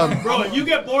 Watch. Bro, if you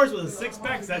get Boris with a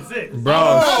 6-pack, that's it.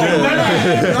 Bro, shit.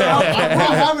 I'm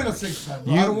not having a 6-pack,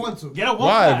 bro. I don't want to. Get a 1-pack.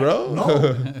 Why, bro? No,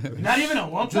 Not even a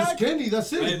 1-pack? just skinny.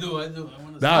 That's it. do. I want to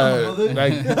Nah,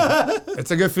 like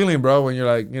it's a good feeling, bro. When you're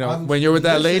like, you know, when you're with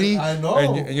that listen, lady, I know.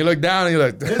 and you look down and you're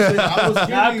like, Listen, I was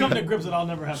Yeah, I've come to skinny. grips that I'll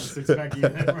never have a 6-pack either,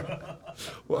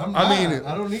 bro. I'm I not. mean,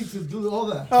 I don't need to do all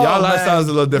that. y'all lifestyle's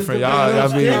a little different. Y'all, I Yeah,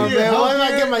 mean, man, what did I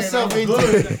get healthier, myself and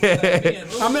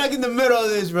into? I'm I'm like in the middle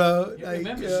of this, bro. Like,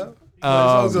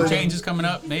 yeah. Some changes coming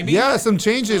up, maybe. yeah, some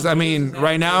changes. I mean,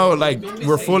 right now, like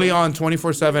we're fully on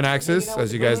 24/7 access,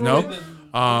 as you guys know.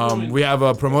 We have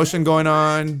a promotion going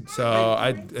on, so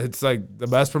it's like the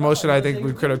best promotion I think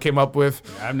we could have came up with.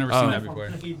 I've never seen that before.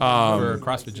 For a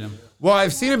CrossFit gym. Well,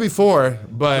 I've seen it before,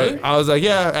 but I was like,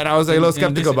 yeah, and I was like a little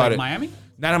In this- skeptical about like it. Miami?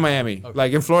 Not in Miami,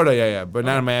 like in Florida, yeah, but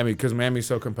not in Miami because Miami's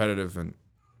so competitive, and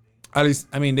at least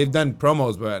I mean they've done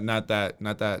promos, but not that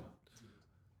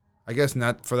I guess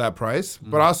not for that price,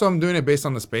 but also I'm doing it based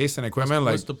on the space and equipment.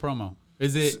 What's the promo?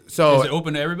 Is it is So- it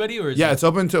open to everybody or is Yeah, it, it's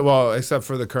open to, well, except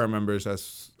for the current members,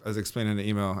 as explained in the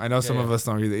email. I know some of us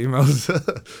don't read the emails,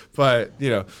 but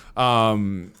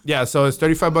yeah. So it's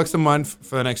 $35 a month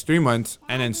for the next 3 months,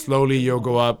 and then slowly you'll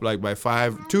go up like by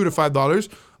 $2 to $5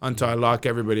 until I lock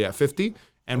everybody at 50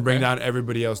 and bring down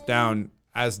everybody else down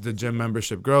as the gym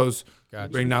membership grows. Gotcha.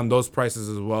 Bring down those prices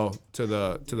as well to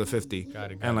the 50,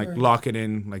 Got it. and like lock it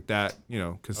in like that,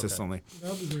 consistently.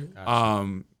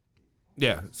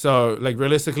 Yeah. So like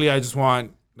realistically, I just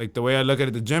want, like, the way I look at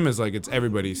it, the gym is like it's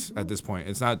everybody's at this point.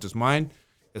 It's not just mine.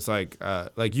 It's like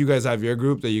you guys have your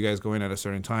group that you guys go in at a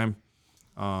certain time,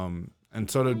 and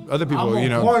so do other people.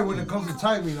 I'm on point when it comes to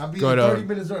timing. I'll be 30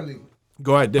 minutes early.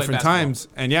 Go at different times,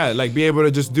 and yeah, like be able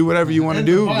to just do whatever you want to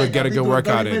do, but get a good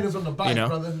workout in.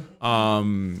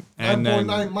 And then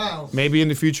 9 miles. maybe in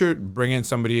the future bring in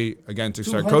somebody again to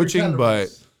start coaching, but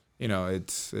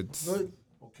it's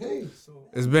Okay, so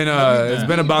it's been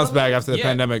a bounce back after the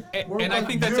pandemic. And I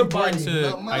think that's important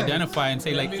to identify and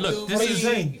say, like, look,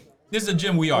 this is a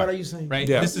gym we are. What are you saying? Right?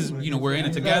 Yeah. This is, we're in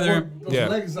it together. Yeah.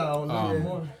 legs out a little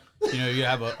more. You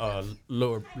have a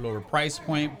lower price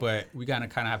point, but we gotta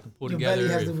kind of have to pull Your together.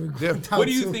 belly has to recruit out What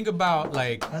do you too. think about,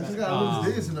 like, I just gotta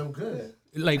lose this and I'm good.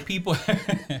 like people?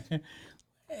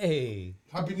 Hey,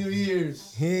 Happy New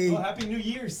Year's. Hey, Happy New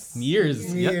Year's.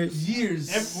 years. Yep.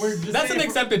 Years. We're just That's saying an it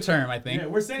accepted term, I think. Yeah,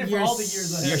 we're saying it for all the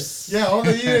years ahead. Yeah. Yeah, all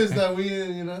the years that we,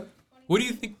 What do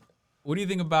you think? What do you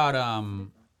think about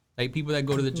like people that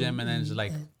go to the gym and then just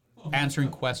like answering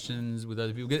questions with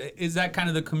other people? Is that kind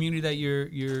of the community that you're?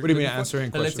 What do you mean looking for?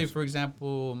 answering Let's say, questions? for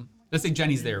example, let's say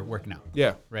Jenny's there working out,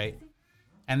 Yeah. right?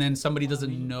 And then somebody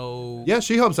doesn't know. Yeah,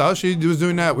 she helps out. She was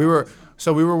doing that. We were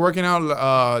working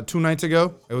out 2 nights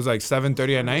ago. It was like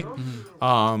 7:30 at night,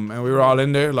 and we were all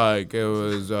in there. Like it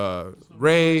was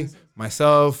Ray,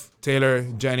 myself, Taylor,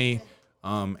 Jenny,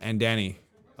 and Danny,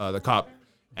 the cop,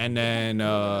 and then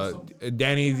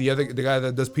Danny, the guy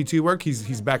that does PT work.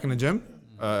 He's back in the gym.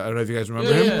 I don't know if you guys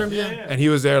remember him. Yeah. And he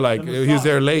was there like he was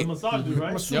there late. The massage dude,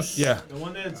 right? Yep. Yeah. The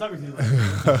one that Socrates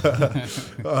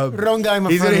wrong guy,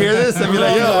 my He's friend. gonna hear this and be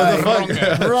like, "Yo, what the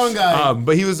fuck?" Wrong guy.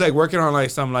 But he was like working on like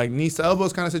some like knees to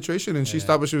elbows kind of situation, and she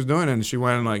stopped what she was doing, and she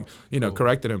went and like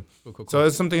corrected him. Cool. So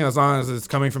it's something, as long as it's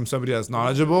coming from somebody that's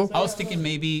knowledgeable. I was thinking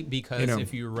maybe because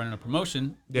if you're running a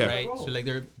promotion, Yeah. right? So like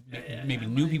there maybe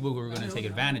new people who are going to take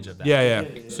advantage of that. Yeah.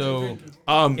 So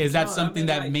is that something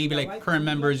that maybe like current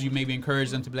members, you maybe encourage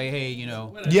them to be like, hey, Yeah,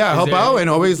 is help there- out, and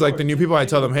always like the new people, I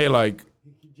tell them, hey, like,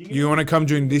 you want to come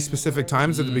during these specific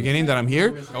times at the beginning that I'm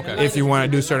here. Okay. If you want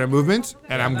to do certain movements,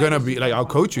 and I'm gonna be like, I'll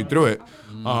coach you through it.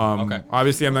 Okay.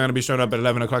 Obviously, I'm not gonna be showing up at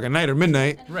 11 o'clock at night or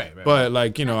midnight. Right. But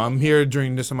like, I'm here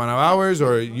during this amount of hours,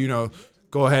 or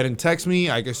go ahead and text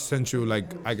me. I can send you I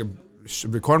could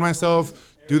record myself,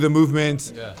 do the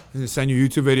movements, and send you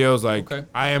YouTube videos. Like Okay.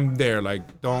 I am there.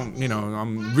 Like don't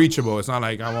I'm reachable. It's not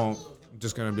like I won't.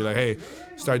 Just gonna be like, hey,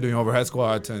 start doing overhead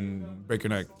squats and break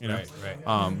your neck. Right.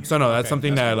 So no, that's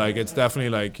something that like it's definitely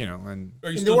like and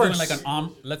Are you still doing like an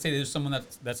let's say there's someone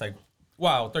that's like,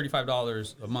 wow,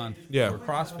 $35 a month Yeah. for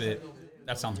CrossFit.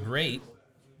 That sounds great.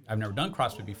 I've never done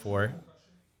CrossFit before.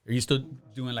 Are you still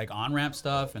doing like on-ramp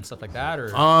stuff and stuff like that, or?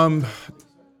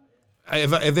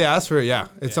 if they ask for it, yeah,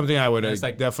 it's something I would It's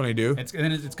like- definitely do. It's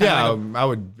kind of like I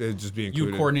would just be you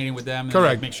included. coordinating with them. And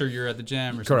Correct. Like make sure you're at the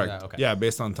gym or something Correct. like that. Okay. Yeah,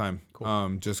 based on time.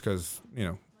 Cool. Just because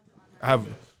I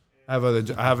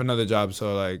have another job,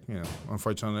 so like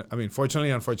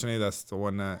unfortunately, that's the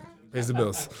one that pays the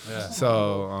bills. Yeah.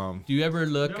 So Do you ever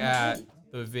look at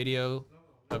the video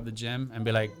of the gym and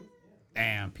be like,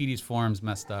 damn, PD's form's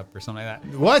messed up or something like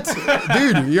that? what,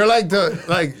 dude? You're like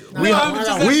we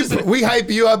hype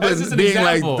you up That's as just an being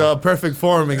example. like the perfect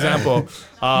form example. No,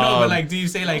 but like, do you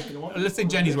say like, let's say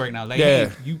Jenny's working out, like, Yeah.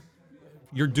 hey,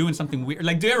 you're doing something weird.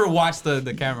 Like, do you ever watch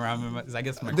the camera? I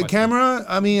guess my The question. camera,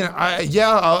 I mean,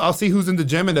 I'll see who's in the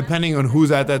gym, and depending on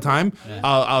who's at that time,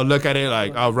 I'll look at it,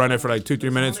 like I'll run it for like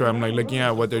 2-3 minutes where I'm like looking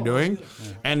at what they're doing,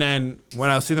 and then when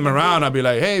I see them around, I'll be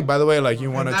like, hey, by the way, like you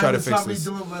want to try to fix this?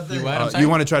 You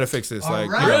want to try to fix this?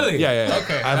 Like, right. Really? Yeah.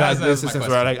 Okay. I've had That's this my instance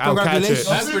question. where like I'll catch it.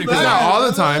 That's pretty It's cool. not all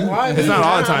the time. It's not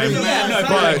all the time. Yeah, no, if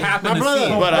you like happen to see.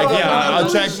 But like, yeah,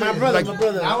 I'll check. My brother, Like, my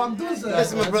brother. Now I'm doing that.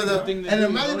 Listen, my brother. And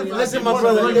imagine if Listen, my brother.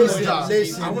 Listen.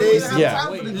 Yeah.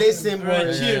 Listen, bro.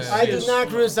 I do not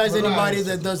criticize anybody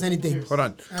that does anything. hold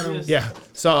on. Yeah.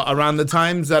 So around the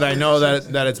times that I know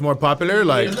that it's more popular,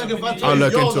 like I'll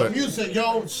look into it. Music,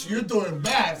 yo, you're doing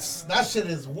bad. That shit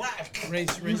is whack.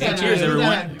 Cheers,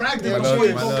 everyone. Practice before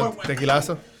you go Manda work.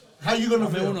 tequilazo. How you gonna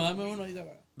feel?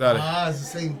 Dale. It's the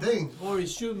same thing.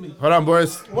 Boris, shoot me. Hold on,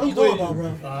 Boris. What are you talking about, bro?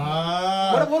 What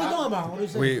are you talking about? What are you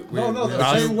saying?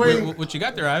 The same way. What you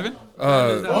got there, Ivan?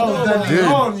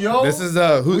 Dude, yo. This is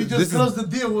We just closed the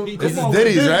deal with. This is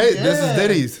Diddy's, right? This is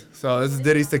Diddy's. So this is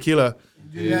Diddy's tequila.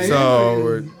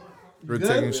 So we're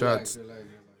taking shots.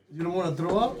 You don't want to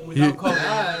throw up? Without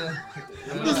COVID.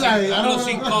 I don't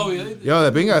see COVID. Yo,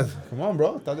 the pingas. Come on,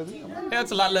 bro. Yeah,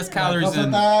 it's a lot less calories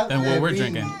than what we're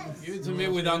drinking. Give it to me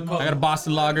without COVID. I got a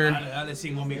Boston Lager. Dale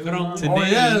sin Omicron. Today. Oh,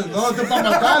 yeah. No, te para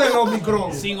matar el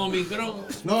Omicron. Sin Omicron.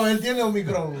 No, él tiene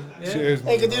Omicron. Cheers.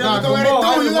 Hey, que tiene Nah, Omicron,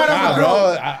 come on, you got Ah,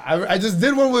 Omicron. bro, I just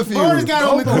did one with you. Boris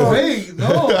got Omicron. Wait,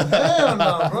 no, hell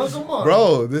no, bro. Come on.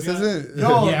 Bro, this isn't.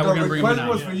 Yo, Yeah, we're the gonna bring one request out.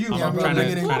 was for you. I'm bro.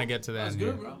 trying to get to that.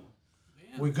 Here.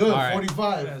 We good. All right.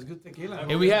 45. That's good tequila.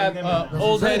 Hey, we have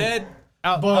Old Head Ed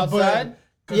outside.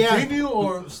 Continue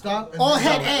or stop? All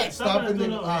head Ed. Stop and then.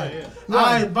 No, All right. yeah. All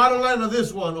right. Bottom line of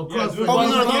this one. Or Yeah, CrossFit. do it.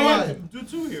 Bottom line. Do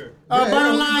two here.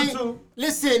 Bottom we line, do too.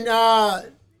 listen,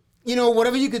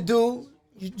 whatever you could do,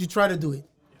 you try to do it.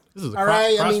 This is a All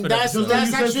right, I mean CrossFit that's episode. Just like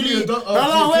you said to actually. your No,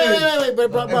 to wait, your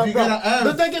but bro, If you get an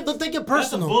F. don't take it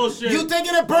personal. bullshit. You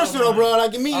taking it personal, bro.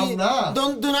 Like me, I'm not.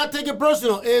 do not take it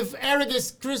personal. If Eric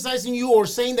is criticizing you or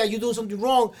saying that you're doing something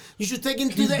wrong, you should take it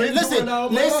to He's the been doing it all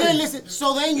my life. listen.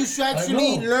 So then you should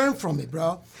actually know. learn from it,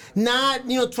 bro. Not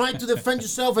trying to defend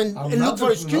yourself and I'm look not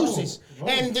for excuses. no.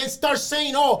 And then start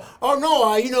saying, no,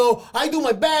 I do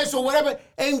my best or whatever,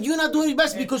 and you're not doing your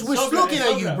best because we're Sobra, looking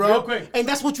at you, Sobra, bro. real quick. And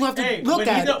that's what you have to Hey, look when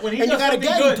at, when and you does gotta something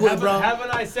get good, into it, bro. Haven't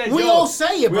I said, We yo, all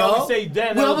say it, we bro. always say,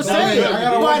 Dan, We that always was say it. good. I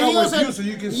gotta But work he out was with you so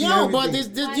you can see but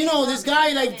everything. this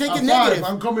guy like take it I'm negative.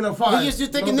 five. I'm coming at 5. He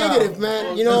just take it No negative, doubt.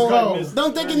 man. Let's go.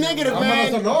 Don't take it negative, I'm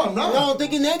man. not- no, I'm not. No,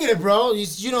 take it negative, bro.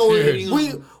 It's,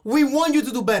 we want you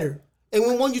to do better. And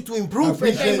we want you to improve. I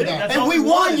appreciate that. That's And all we we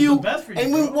want want, you. the best for you,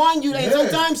 And we bro. want you. And Yeah.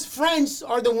 sometimes friends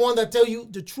are the one that tell you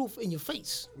the truth in your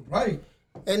face. Right.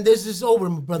 And this is over,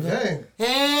 my brother. Yeah.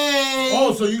 Hey.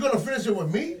 Oh, so you're gonna finish it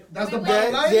with me? That's the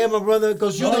bottom line? Yeah, my brother,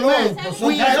 because you're the No, man. but We That's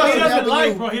what he helping doesn't like,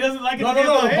 you. bro. He doesn't like it. No, to get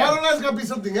the the hair. bottom line's gotta be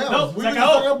something else. No, we like, were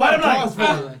just talking oh, about bottom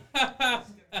line. CrossFit.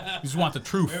 You just want the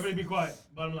truth. Everybody be quiet.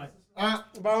 Bottom line.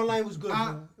 Bottom line was good,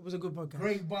 bro. It was a good podcast.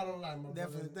 Great bottom line, my brother.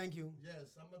 Definitely. Thank you. Yes,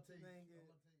 I'm gonna take.